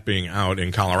of Pat being out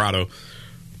in Colorado,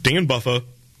 Dan Buffa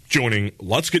joining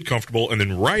Let's Get Comfortable, and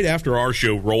then right after our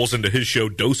show rolls into his show,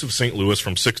 Dose of St. Louis,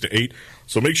 from 6 to 8.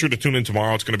 So make sure to tune in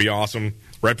tomorrow. It's going to be awesome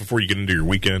right before you get into your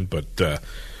weekend. But,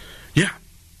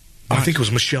 I think it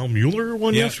was Michelle Mueller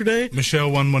won yesterday.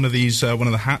 Michelle won one of these, one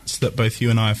of the hats that both you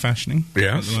and I are fashioning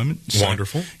at the moment. So,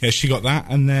 wonderful. Yeah, she got that,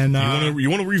 and then you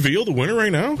want to reveal the winner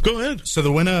right now? Go ahead. So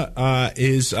the winner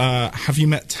is Have You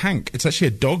Met Tank? It's actually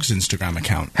a dog's Instagram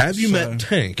account. Have You Met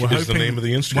Tank is the name of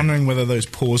the Instagram. Wondering whether those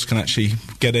paws can actually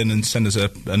get in and send us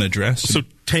an address. So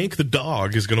Tank the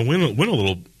dog is going to win a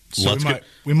little. So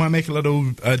we might make a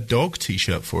little dog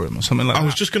T-shirt for him or something like that. I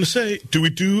was just going to say, do we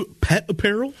do pet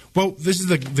apparel? Well, this is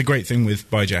the great thing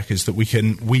with Byjack is that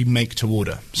we make to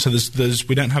order. So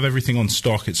we don't have everything on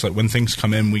stock. It's like when things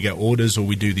come in, we get orders or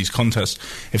we do these contests.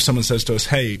 If someone says to us,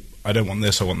 hey, I don't want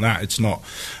this, I want that, it's not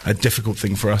a difficult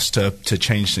thing for us to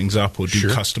change things up or do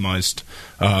customized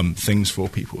things for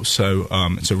people. So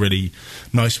it's a really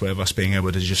nice way of us being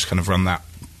able to just kind of run that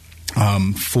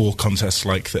for contests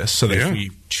like this, so that if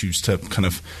we choose to kind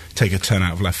of take a turn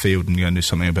out of left field and go and do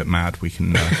something a bit mad, we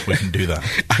can do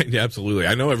that. Absolutely.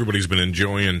 I know everybody's been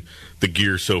enjoying the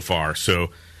gear so far,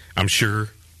 so I'm sure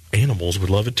animals would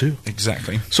love it too.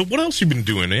 Exactly. So what else you been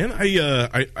doing, man?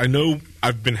 I know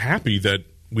I've been happy that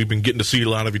we've been getting to see a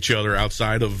lot of each other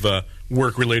outside of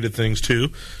work-related things too.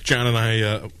 John and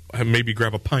I maybe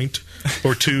grab a pint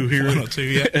or two here,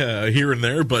 here and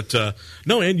there. But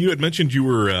no, and you had mentioned you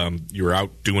were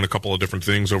out doing a couple of different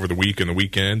things over the week and the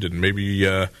weekend, and maybe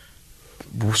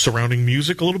surrounding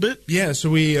music a little bit. Yeah,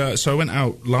 so I went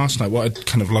out last night. What I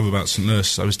kind of love about St.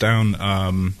 Louis, I was down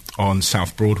on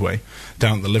South Broadway,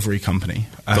 down at the Livery Company.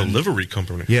 The Livery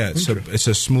Company. Yeah, so it's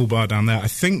a small bar down there. I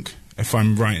think, if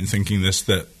I'm right in thinking this,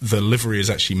 that the livery has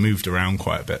actually moved around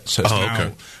quite a bit. So it's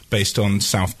now based on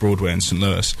South Broadway in St.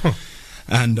 Louis. Huh.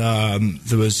 And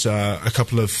there was a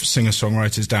couple of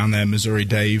singer-songwriters down there, Missouri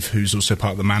Dave, who's also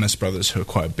part of the Manis Brothers, who are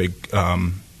quite a big...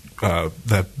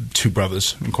 they're 2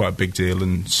 brothers and quite a big deal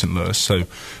in St. Louis. So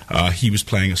he was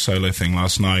playing a solo thing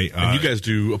last night. And you guys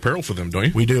do apparel for them, don't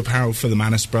you? We do apparel for the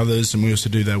Manis Brothers, and we also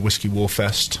do their Whiskey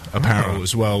Warfest apparel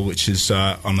as well, which is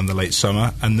on in the late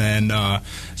summer. And then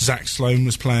Zach Sloan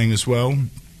was playing as well.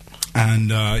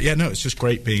 And it's just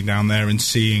great being down there and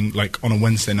seeing, like on a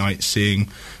Wednesday night, seeing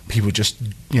people just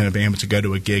being able to go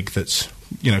to a gig that's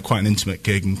quite an intimate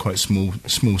gig and quite small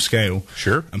scale.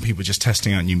 Sure. And people just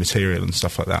testing out new material and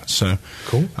stuff like that. So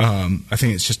cool. I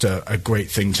think it's just a great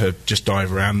thing to just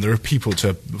dive around. There are people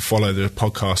to follow the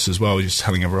podcast as well, just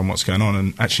telling everyone what's going on.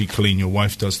 And actually, Colleen, your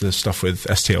wife, does the stuff with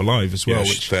STL Live as well,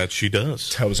 which that she does.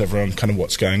 Tells everyone kind of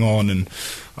what's going on. And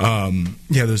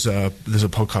there's a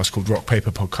podcast called Rock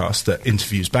Paper Podcast that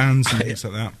interviews bands and things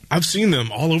like that. I've seen them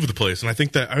all over the place, and I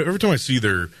think that every time I see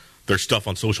their stuff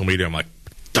on social media, I'm like,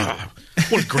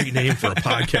 what a great name for a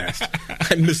podcast.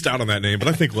 I missed out on that name, but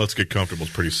I think Let's Get Comfortable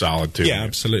is pretty solid too. Yeah,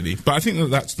 absolutely. But I think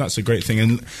that's a great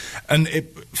thing, and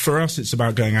for us, it's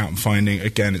about going out and finding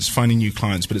new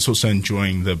clients, but it's also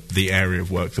enjoying the area of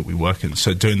work that we work in.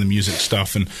 So doing the music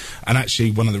stuff, and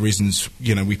actually one of the reasons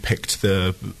we picked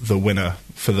the winner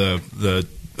for the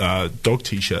dog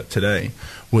T-shirt today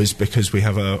was because we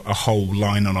have a whole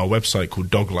line on our website called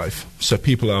Dog Life. So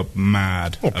people are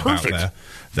mad about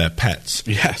their pets.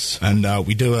 Yes. And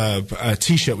we do a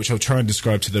T-shirt, which I'll try and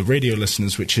describe to the radio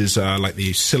listeners, which is like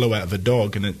the silhouette of a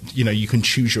dog. And, you can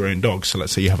choose your own dog. So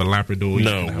let's say you have a Labrador.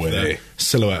 No way. The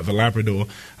silhouette of a Labrador,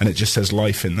 and it just says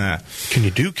life in there. Can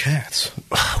you do cats?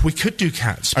 We could do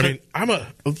cats. I mean,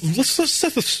 let's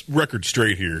set this record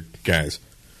straight here, guys.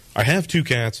 I have 2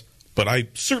 cats, but I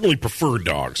certainly prefer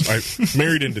dogs. I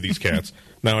married into these cats.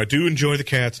 Now, I do enjoy the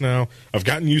cats now. I've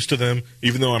gotten used to them,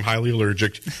 even though I'm highly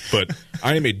allergic. But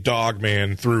I am a dog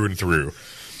man through and through.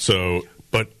 So,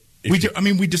 but... We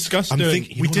discussed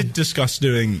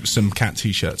doing some cat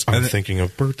T-shirts. I'm thinking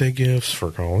of birthday gifts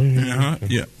for Colleen.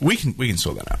 Yeah, we can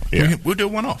sort that out. Yeah. We'll do a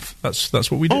one-off. That's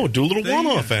what we do. Oh, do a little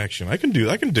one-off action. I can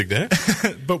dig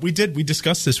that. But we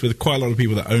discussed this with quite a lot of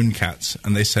people that own cats,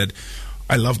 and they said,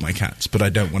 I love my cats, but I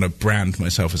don't want to brand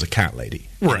myself as a cat lady.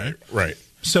 Right.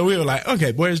 So we were like,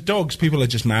 okay, whereas dogs, people are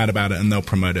just mad about it and they'll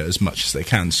promote it as much as they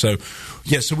can. So,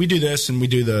 yeah, so we do this and we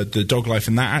do the dog life,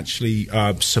 and that actually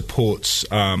supports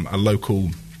a local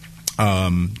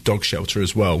dog shelter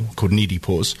as well called Needy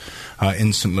Paws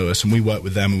in St. Louis, and we work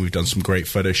with them, and we've done some great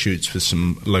photo shoots with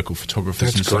some local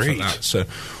photographers and stuff like that. So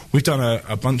we've done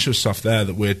a bunch of stuff there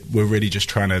that we're really just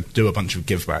trying to do a bunch of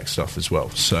give back stuff as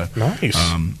well. So nice.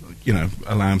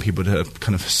 Allowing people to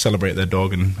kind of celebrate their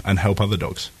dog and help other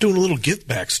dogs. Doing a little give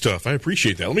back stuff. I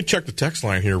appreciate that. Let me check the text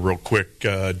line here real quick,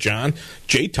 John.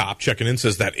 J-Top checking in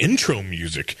says that intro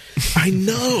music. I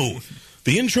know.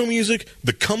 The intro music,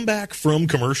 the comeback from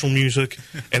commercial music,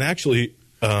 and actually,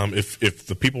 if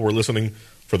the people were listening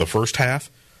for the first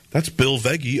half, that's Bill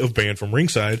Veggie of Band from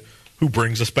Ringside, who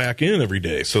brings us back in every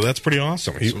day. So that's pretty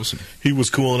awesome. He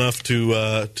was cool enough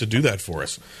to do that for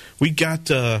us. We got...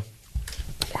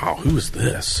 wow, who is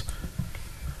this?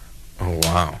 Oh,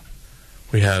 wow.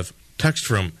 We have text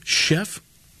from Chef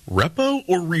Repo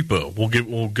or Repo?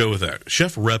 We'll go with that.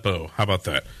 Chef Repo. How about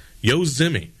that? Yo,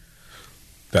 Zimmy.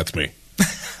 That's me.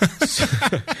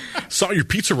 Saw your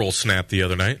pizza roll snap the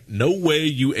other night. No way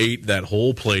you ate that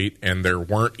whole plate and there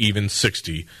weren't even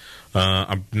 60.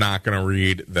 I'm not going to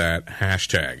read that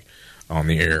hashtag on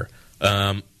the air.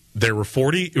 There were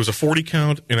 40. It was a 40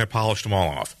 count, and I polished them all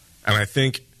off. And I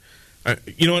think,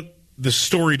 you know what? The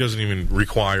story doesn't even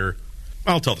require...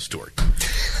 I'll tell the story.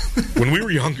 When we were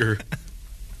younger,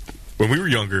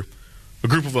 a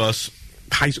group of us,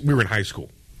 we were in high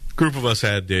school. A group of us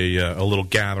had a little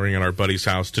gathering at our buddy's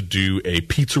house to do a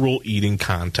pizza roll eating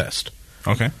contest.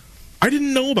 Okay. I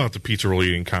didn't know about the pizza roll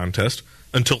eating contest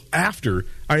until after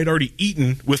I had already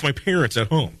eaten with my parents at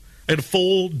home. I had a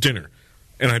full dinner.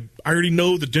 And I already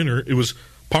know the dinner. It was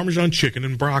Parmesan chicken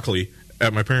and broccoli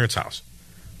at my parents' house.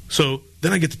 So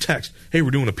then I get the text, hey,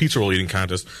 we're doing a pizza roll eating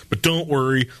contest, but don't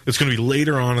worry, it's going to be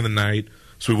later on in the night.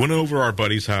 So we went over to our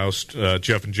buddy's house,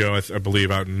 Jeff and Joe, I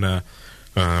believe, out in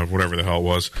whatever the hell it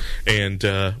was, and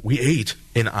we ate,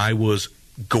 and I was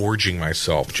gorging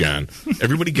myself, John.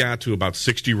 Everybody got to about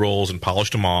 60 rolls and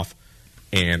polished them off,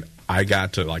 and I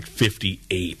got to like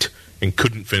 58 and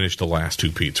couldn't finish the last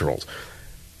 2 pizza rolls.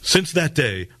 Since that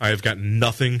day, I have gotten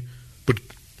nothing but,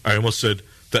 I almost said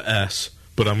the S,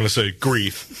 but I'm going to say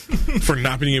grief for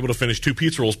not being able to finish 2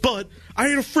 pizza rolls. But I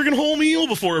ate a friggin' whole meal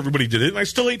before everybody did it, and I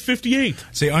still ate 58.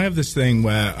 See, I have this thing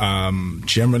where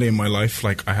generally in my life,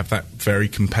 like, I have that very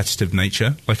competitive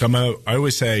nature. Like, I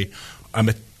always say I'm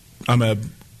a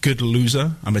good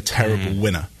loser. I'm a terrible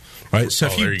winner. Right? So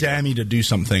if you dare me to do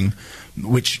something,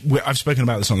 which I've spoken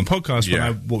about this on the podcast, when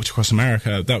I walked across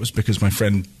America, that was because my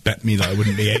friend bet me that I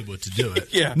wouldn't be able to do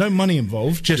it. No money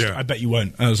involved, just I bet you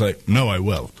won't. And I was like, no, I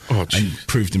will. And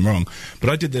proved him wrong. But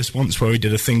I did this once where we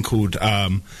did a thing called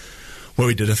Lord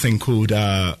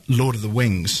of the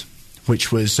Wings,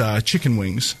 which was chicken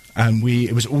wings, and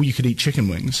it was all you could eat chicken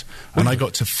wings, and I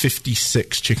got to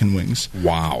 56 chicken wings.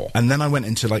 Wow! And then I went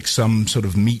into like some sort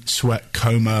of meat sweat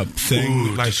coma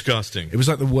thing. Ooh, disgusting! It was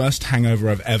like the worst hangover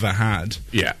I've ever had.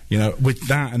 Yeah, you know, with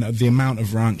that and the amount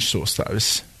of ranch sauce that I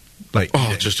was like,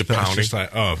 just a pounding. Just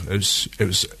like, it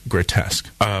was grotesque.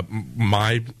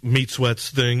 My meat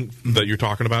sweats thing that you're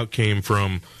talking about came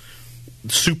from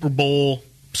Super Bowl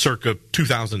circa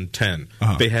 2010.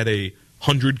 They had a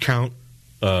 100-count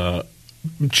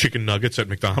chicken nuggets at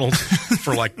McDonald's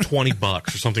for like $20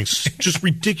 or something just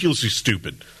ridiculously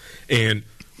stupid, and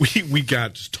we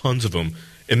got just tons of them,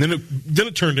 and then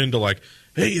it turned into like,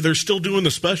 hey, they're still doing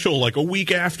the special like a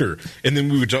week after, and then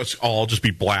we would all be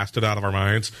blasted out of our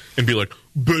minds and be like,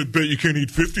 bet you can't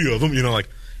eat 50 of them, you know, like,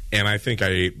 and I think I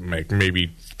ate like maybe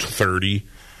 30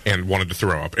 and wanted to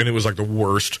throw up, and it was like the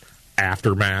worst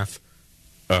aftermath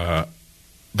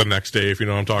the next day, if you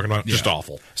know what I'm talking about. Just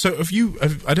awful. So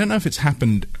I don't know if it's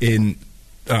happened in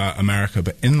America,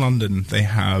 but in London they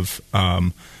have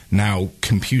now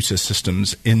computer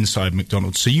systems inside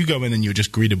McDonald's. So you go in and you're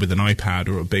just greeted with an iPad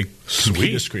or a big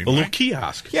computer screen. A little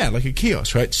kiosk. Yeah, like a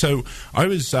kiosk, right? So I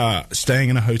was staying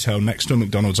in a hotel next to a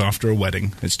McDonald's after a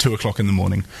wedding. It's 2:00 in the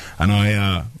morning, and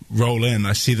I roll in,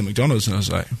 I see the McDonald's, and I was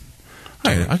like,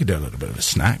 I could do a little bit of a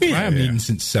snack. Right? I haven't eaten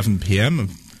since 7 p.m.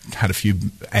 I've had a few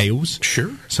ales.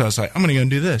 Sure. So I was like, I'm going to go and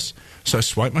do this. So I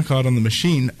swipe my card on the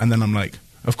machine, and then I'm like,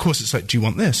 of course, it's like, do you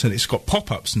want this? And it's got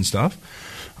pop-ups and stuff.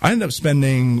 I ended up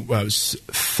spending, it was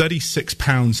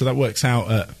 £36, so that works out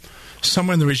at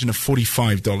somewhere in the region of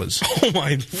 $45. Oh, my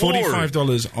Lord.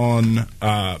 $45 on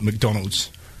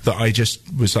McDonald's. That I just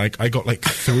was like, I got like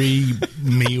 3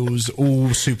 meals, all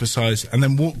supersized, and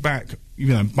then walked back, you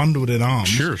know, bundled in arms.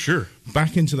 Sure.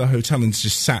 back into the hotel and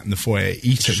just sat in the foyer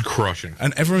eating. Just crushing.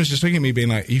 And everyone was just looking at me being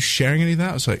like, are you sharing any of that?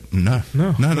 I was like, no,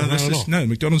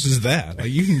 McDonald's is there.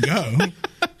 Like, you can go.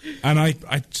 And I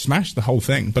smashed the whole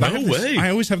thing. But I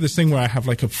always have this thing where I have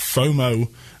like a FOMO.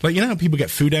 Like, you know how people get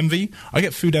food envy? I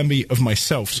get food envy of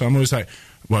myself. So I'm always like,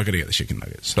 well, I got to get the chicken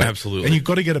nuggets. Like, absolutely. And you've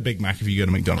got to get a Big Mac if you go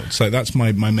to McDonald's. So that's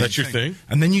my main That's your thing?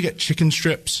 And then you get chicken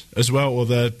strips as well, or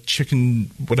the chicken,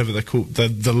 whatever they're called,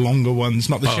 the longer ones,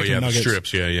 not the chicken nuggets. The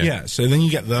strips, yeah. Yeah, so then you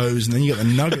get those, and then you get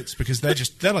the nuggets because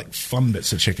they're like fun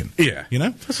bits of chicken. Yeah. You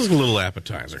know? This is a little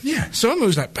appetizer. Yeah. So I'm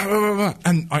always like, blah, blah, blah, blah.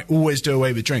 And I always do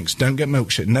away with drinks. Don't get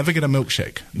milkshake. Never get a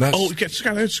milkshake. Just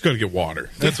got to get water.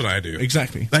 That's what I do.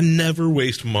 Exactly. I never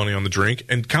waste money on the drink.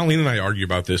 And Colleen and I argue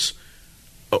about this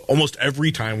almost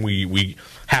every time we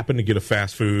happen to get a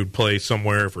fast food place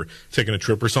somewhere for taking a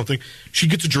trip or something. She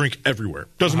gets a drink everywhere.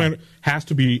 Doesn't matter. Has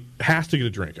to get a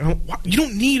drink. You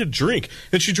don't need a drink.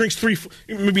 And she drinks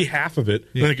maybe half of it,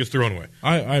 and then it gets thrown away.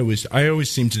 I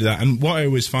always seem to do that. And what I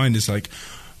always find is like,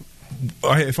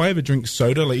 if I ever drink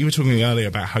soda, like you were talking earlier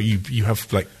about how you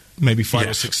have like maybe 5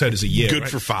 or 6 sodas a year. Good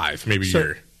right? for 5, maybe a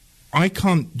year. I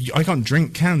can't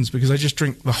drink cans because I just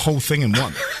drink the whole thing in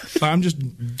one. Like, I'm just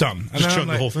done. Just chug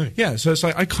the whole thing. Yeah, so it's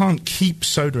like I can't keep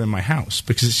soda in my house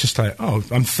because it's just like, oh,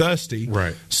 I'm thirsty.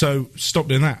 Right. So stop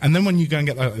doing that. And then when you go and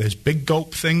get like those big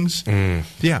gulp things,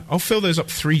 yeah, I'll fill those up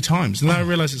 3 times. And then I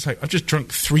realize it's like I've just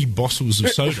drunk 3 bottles of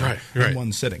soda in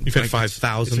one sitting. You've had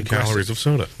 5,000 calories of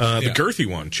soda. The girthy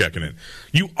one checking in.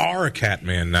 You are a cat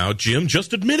man now, Jim.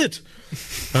 Just admit it.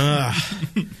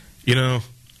 You know,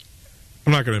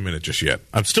 I'm not going to admit it just yet.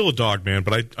 I'm still a dog man,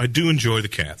 but I do enjoy the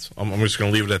cats. I'm just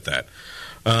going to leave it at that.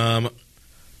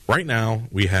 Right now,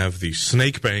 we have the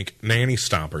Snake Bank Nanny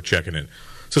Stomper checking in.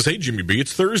 Says, hey, Jimmy B,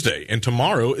 it's Thursday, and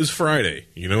tomorrow is Friday.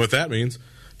 You know what that means.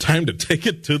 Time to take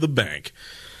it to the bank.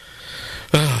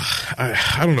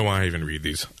 I don't know why I even read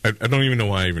these. I don't even know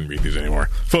why I even read these anymore.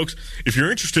 Folks, if you're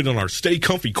interested in our Stay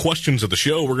Comfy questions of the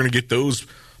show, we're going to get those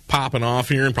popping off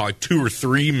here in probably 2 or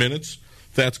 3 minutes.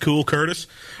 That's cool, Curtis.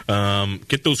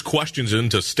 Get those questions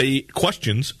into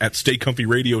questions at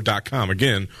staycomfyradio.com.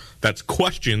 Again, that's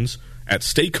questions at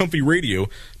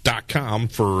staycomfyradio.com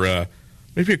for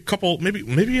maybe a couple,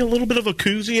 maybe a little bit of a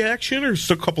koozie action or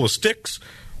just a couple of sticks.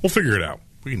 We'll figure it out.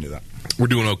 We can do that. We're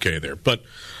doing okay there. But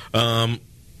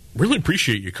really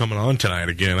appreciate you coming on tonight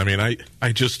again. I mean,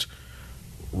 I just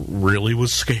really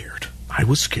was scared. I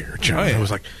was scared, John. I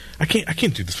was like, I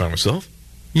can't do this by myself.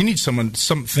 You need something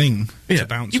to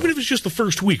bounce Even off. if it's just the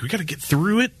first week, we got to get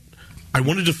through it. I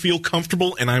wanted to feel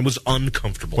comfortable, and I was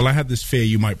uncomfortable. Well, I had this fear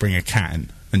you might bring a cat in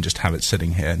and just have it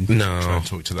sitting here and try and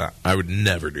talk to that. I would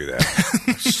never do that.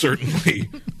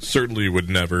 certainly would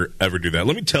never, ever do that.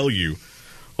 Let me tell you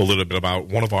a little bit about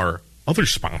one of our other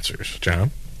sponsors,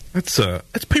 John. That's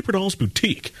Paper Dolls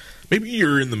Boutique. Maybe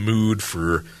you're in the mood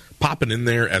for popping in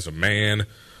there as a man,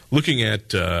 looking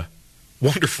at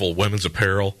wonderful women's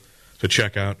apparel to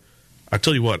check out. I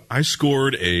tell you what, I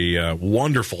scored a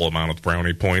wonderful amount of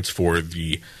brownie points for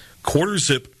the quarter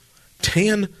zip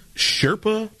tan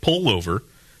Sherpa pullover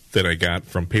that I got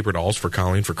from Paper Dolls for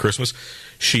Colleen for Christmas.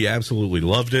 She absolutely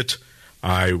loved it.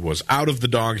 I was out of the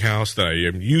doghouse that I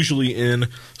am usually in,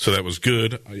 so that was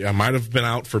good. I might have been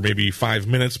out for maybe 5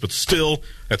 minutes, but still,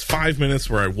 that's 5 minutes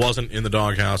where I wasn't in the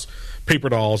doghouse. Paper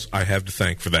Dolls, I have to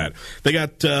thank for that. They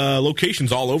got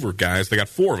locations all over, guys. They got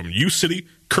 4 of them. U-City,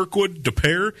 Kirkwood, De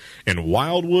Pere, and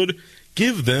Wildwood.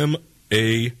 Give them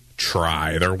a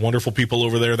try. They're wonderful people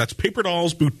over there. That's Paper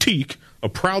Dolls Boutique, a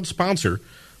proud sponsor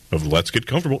of Let's Get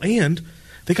Comfortable. And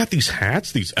they got these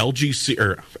hats, these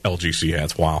LGC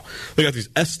hats. Wow. They got these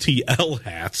STL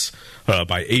hats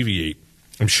by Aviate.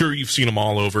 I'm sure you've seen them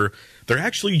all over. They're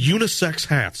actually unisex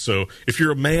hats. So if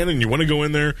you're a man and you want to go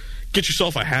in there, get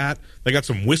yourself a hat. They got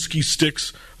some whiskey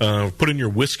sticks. Put in your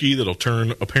whiskey that'll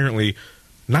turn, apparently,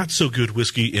 not so good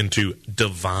whiskey into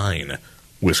divine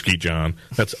whiskey, John.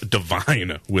 That's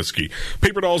divine whiskey.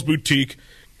 Paper Dolls Boutique.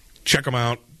 Check them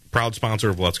out. Proud sponsor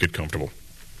of Let's Get Comfortable.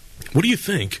 What do you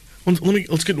think?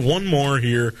 Let's get one more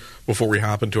here before we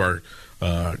hop into our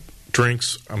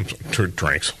drinks.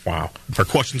 Drinks. Wow. Our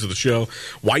questions of the show.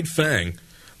 White Fang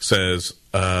says,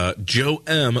 Joe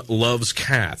M. loves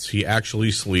cats. He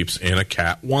actually sleeps in a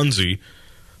cat onesie.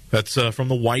 That's from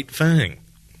the White Fang.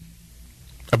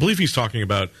 I believe he's talking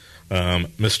about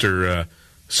Mr.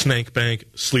 Snake Bank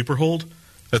Sleeper Hold.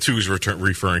 That's who he's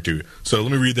referring to. So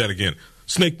let me read that again.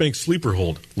 Snake Bank Sleeper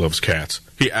Hold loves cats.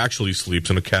 He actually sleeps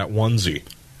in a cat onesie.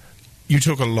 You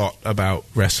talk a lot about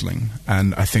wrestling,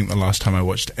 and I think the last time I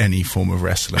watched any form of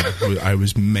wrestling, I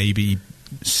was maybe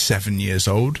 7 years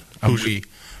old. Who's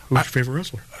your favorite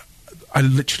wrestler? I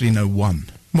literally know one.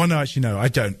 Well, no, actually, no, I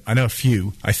don't. I know a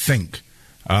few, I think.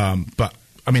 But,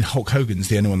 I mean, Hulk Hogan's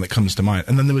the only one that comes to mind.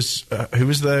 And then there was, who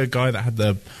was the guy that had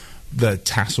the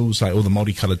tassels, like all the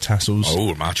multicolored tassels?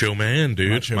 Oh, Macho Man,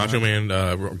 dude. Macho Man,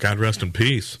 God rest in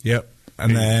peace. Yep.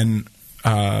 And then,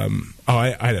 I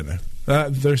don't know.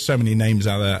 There's so many names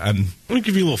out there. And let me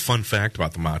give you a little fun fact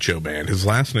about the Macho Man. His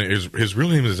last name, his real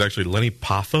name is actually Lenny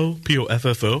Poffo,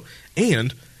 P-O-F-F-O,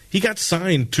 and he got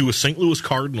signed to a St. Louis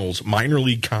Cardinals minor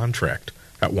league contract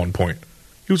at one point.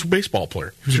 He was a baseball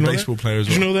player. He was a baseball player as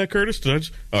well. Did you know that, Curtis?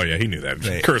 Oh, yeah, he knew that.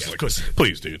 Yeah, Curtis, yeah, of course.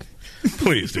 Please, dude.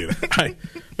 Please, dude. I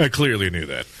clearly knew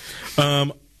that.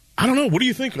 I don't know. What do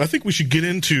you think? I think we should get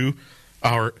into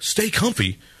our Stay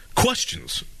Comfy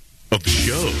questions of the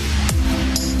show.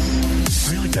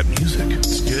 I like that music.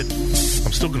 It's good.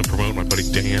 I'm still going to promote my buddy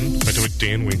Dan,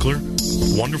 Dan Winkler.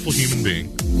 Wonderful human being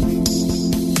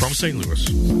from St. Louis.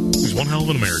 He's one hell of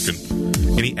an American.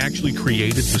 And he actually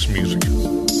created this music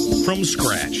from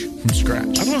scratch.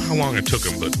 I don't know how long it took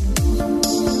him, but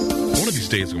one of these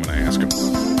days I'm going to ask him.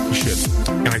 He should.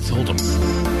 And I told him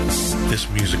this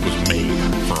music was made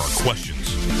for our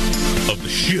questions of the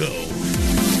show.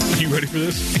 Are you ready for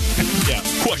this? Yeah.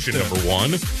 Question number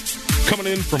 1. Coming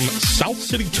in from South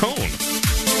City Tone.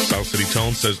 South City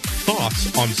Tone says,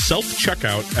 thoughts on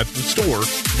self-checkout at the store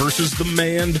versus the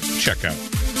manned checkout.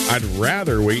 I'd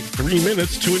rather wait 3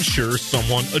 minutes to ensure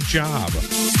someone a job.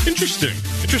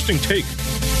 Interesting take.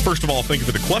 First of all, thank you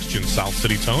for the question, South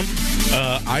City Tone.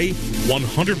 I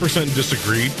 100%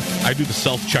 disagree. I do the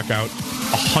self-checkout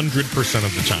 100%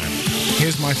 of the time.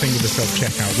 Here's my thing with the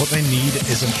self-checkout. What they need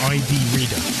is an ID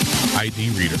reader. ID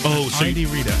reader. Oh, so ID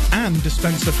reader. And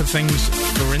dispenser for things,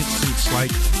 for instance,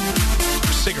 like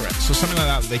cigarettes or something like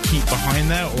that they keep behind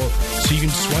there, or so you can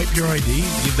swipe your ID,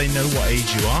 they know what age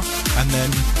you are, and then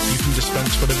you can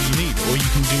dispense whatever you need, or you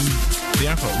can do the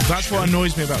alcohol. That's what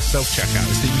annoys me about self-checkout,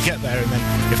 is that you get there and then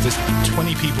if there's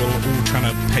 20 people all trying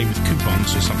to pay with coupons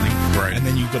or something, right, and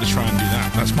then you've got to try and do that.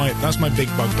 That's my big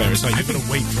bugbear. It's like you've got to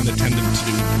wait for an attendant to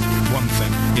do one thing.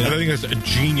 You know? I think that's a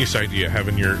genius idea,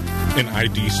 having an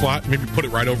ID slot. Maybe put it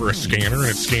right over a scanner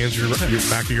and it scans your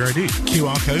back of your ID.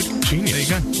 QR code. Genius. There you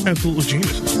go. Absolutely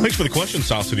genius. Thanks for the question,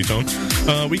 South City Tone.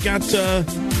 We got, let's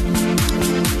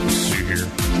see here,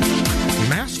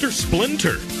 Master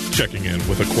Splinter checking in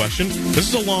with a question.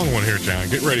 This is a long one here, John.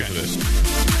 Get ready for this.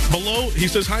 Below, he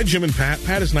says, hi, Jim and Pat.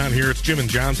 Pat is not here. It's Jim and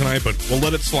John tonight, but we'll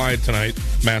let it slide tonight,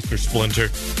 Master Splinter.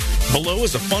 Below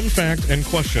is a fun fact and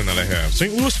question that I have.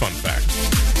 St. Louis fun fact.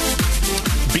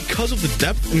 Because of the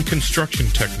depth and construction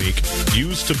technique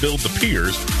used to build the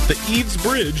piers, the Eads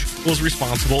Bridge was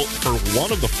responsible for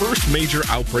one of the first major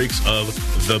outbreaks of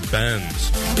the bends,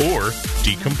 or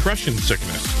decompression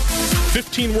sickness.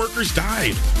 15 workers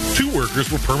died, 2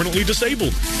 workers were permanently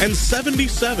disabled, and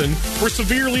 77 were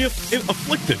severely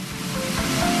afflicted.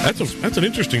 That's an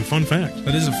interesting fun fact.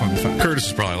 That is a fun fact. Curtis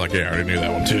is probably like, yeah, I already knew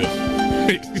that one too.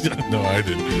 No, I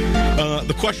didn't.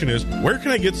 The question is, where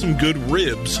can I get some good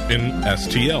ribs in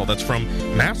STL? That's from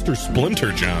Master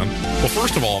Splinter, John. Well,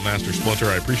 first of all, Master Splinter,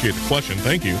 I appreciate the question.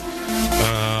 Thank you.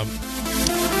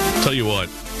 Tell you what,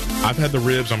 I've had the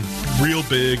ribs. I'm real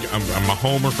big. I'm a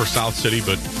homer for South City,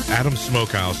 but Adam's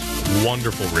Smokehouse,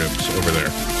 wonderful ribs over there.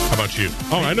 How about you?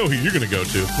 Oh, I know who you're going to go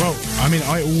to. Well, I mean,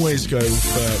 I always go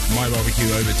for my barbecue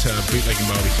over to Bootlegging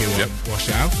Barbecue or Wash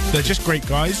Out. They're just great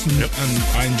guys, and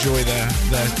I enjoy their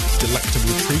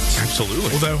delectable treats.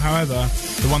 Absolutely. Although, however,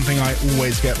 the one thing I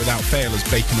always get without fail is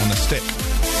bacon on a stick.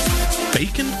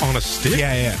 Bacon on a stick?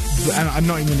 Yeah. And I'm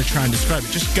not even going to try and describe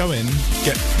it. Just go in,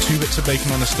 get 2 bits of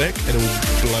bacon on a stick. It'll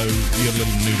blow your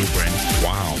little noodle brain.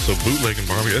 Wow. So Bootlegging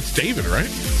Barbecue. That's David, right?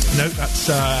 No, that's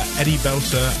Eddie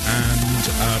Belter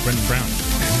and Brendan Brown.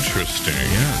 Interesting.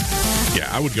 Yeah,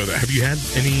 I would go there. Have you had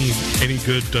any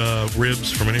good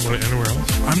ribs from anywhere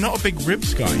else? I'm not a big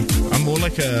ribs guy. I'm more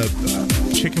like a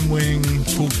chicken wing,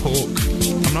 pulled pork.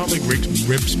 I'm not a big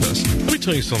ribs person. Let me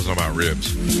tell you something about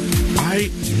ribs. I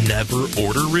never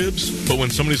order ribs, but when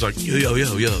somebody's like, yo, I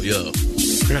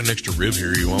got an extra rib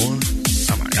here, you want one?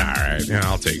 I'm like, all right, yeah,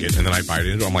 I'll take it. And then I bite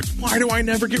into it. I'm like, why do I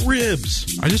never get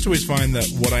ribs? I just always find that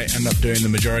what I end up doing the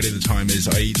majority of the time is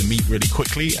I eat the meat really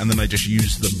quickly, and then I just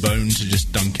use the bone to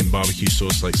just dunk in barbecue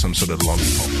sauce like some sort of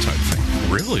lollipop type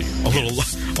thing. Really? A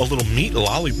little meat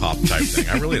lollipop type thing.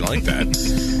 I really like that.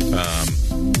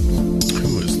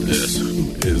 Who is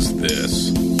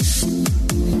this?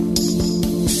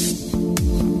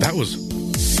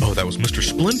 That was Mr.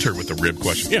 Splinter with the rib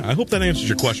question. Yeah, I hope that answers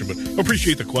your question, but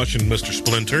appreciate the question, Mr.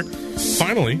 Splinter.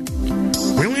 Finally,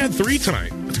 we only had 3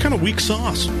 tonight. It's kind of weak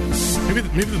sauce. Maybe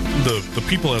the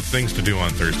people have things to do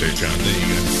on Thursdays, John. There you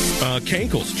go.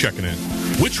 Kankles checking in.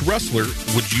 Which wrestler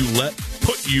would you let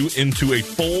put you into a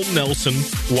full Nelson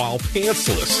while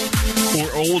pantsless? Or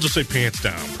we'll just say pants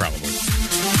down, probably.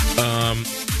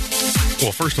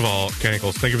 Well, first of all,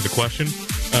 Cankles, thank you for the question.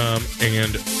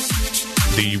 And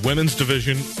the women's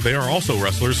division, they are also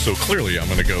wrestlers, so clearly I'm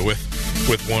going to go with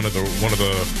one of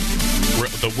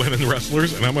the women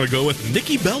wrestlers, and I'm going to go with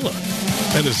Nikki Bella.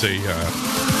 That is a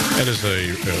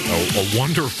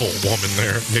wonderful woman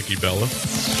there, Nikki Bella.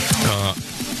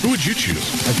 Who would you choose?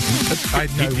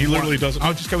 He literally doesn't.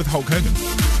 I'll just go with Hulk Hogan.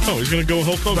 Oh, he's going to go with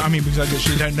Hulk Hogan. I mean, because I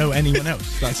literally don't know anyone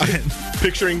else. That's it.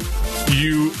 Picturing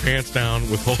you pants down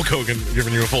with Hulk Hogan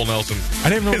giving you a full Nelson. I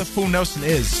don't know what a full Nelson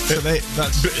is. So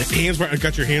that's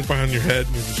got your hands behind your head.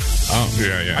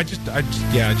 Yeah. I just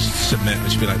submit. I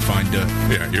should be like, fine, do it.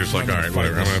 Yeah, you're just like, all right,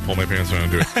 whatever. I'm going to pull my pants down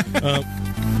and do it.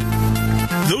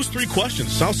 Those 3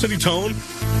 questions: South City Tone,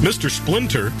 Mr.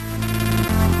 Splinter,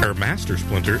 or Master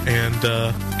Splinter, and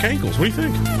Cankles. What do you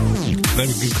think? They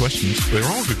were good questions. They were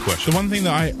all good questions. The one thing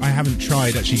that I haven't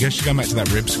tried, actually, just going back to that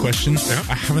ribs question,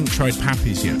 I haven't tried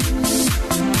Pappy's yet.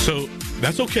 So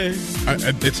that's okay.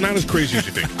 It's not as crazy as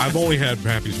you think. I've only had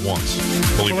Pappy's once.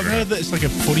 Well, I've heard that it's like a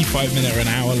 45-minute or an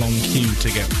hour-long queue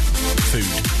to get food.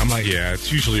 I'm like, yeah,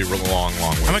 it's usually a long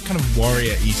way. I'm a kind of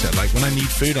warrior eater. Like, when I need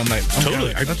food, I'm like,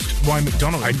 totally. That's why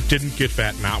McDonald's. I didn't get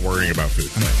fat not worrying about food.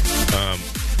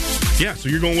 Yeah, so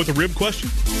you're going with the rib question?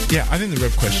 Yeah, I think the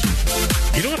rib question.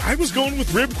 You know what? I was going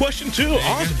with rib question too.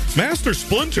 Awesome. Master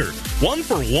Splinter, 1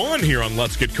 for 1 here on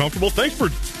Let's Get Comfortable. Thanks for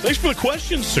the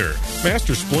question, sir.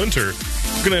 Master Splinter,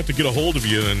 we're gonna have to get a hold of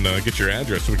you and get your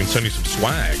address so we can send you some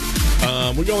swag.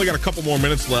 We've only got a couple more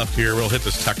minutes left here. We'll hit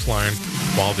this text line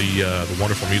while the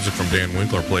wonderful music from Dan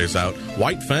Winkler plays out.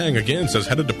 White Fang again says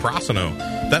headed to Prosino.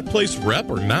 That place rep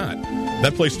or not?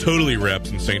 That place totally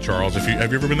reps in St. Charles. Have you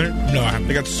ever been there? No, I haven't.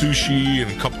 They got sushi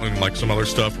and like some other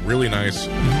stuff. Really nice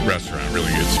restaurant.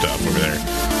 Really good stuff over there.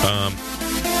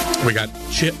 We got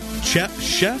Chet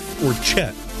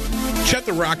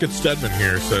the Rocket Stedman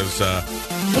here says,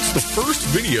 what's the first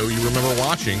video you remember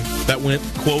watching that went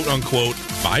quote unquote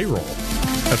viral?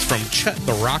 That's from Chet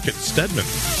the Rocket Stedman.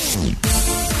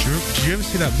 Did you ever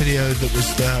see that video that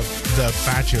was the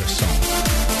Badger song?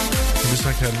 It was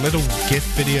like a little GIF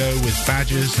video with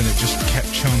badgers, and it just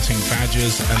kept chanting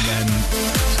badgers and then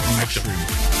mushroom.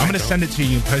 I'm going to send it to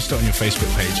you and post it on your Facebook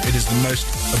page. It is the most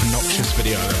obnoxious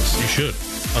video I've ever seen. You should.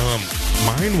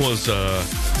 Mine was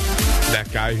that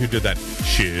guy who did that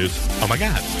shiz. Oh my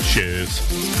God, shiz.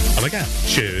 Oh my God,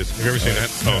 shiz. Have you ever seen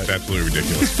that? Oh, it's absolutely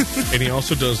ridiculous. And he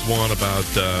also does one about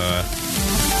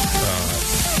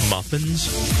muffins.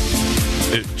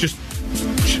 Just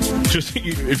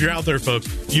if you're out there, folks,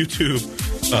 YouTube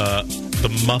the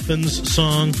Muffins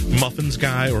song, Muffins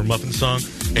guy or Muffin song,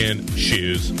 and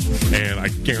shiz, and I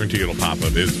guarantee it'll pop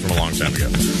up. It's from a long time ago.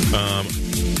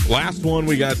 Last one,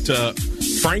 we got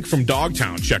Frank from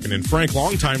Dogtown checking in. Frank,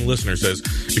 longtime listener, says,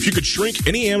 if you could shrink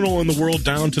any animal in the world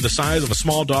down to the size of a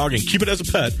small dog and keep it as a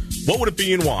pet, what would it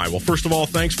be and why? Well, first of all,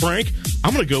 thanks, Frank.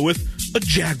 I'm going to go with a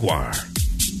jaguar.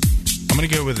 I'm going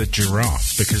to go with a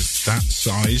giraffe because that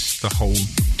size, the whole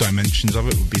dimensions of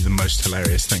it, would be the most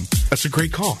hilarious thing. That's a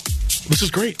great call. This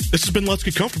is great. This has been Let's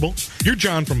Get Comfortable. You're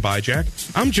John from Byjack.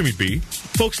 I'm Jimmy B.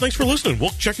 Folks, thanks for listening.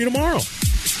 We'll check you tomorrow.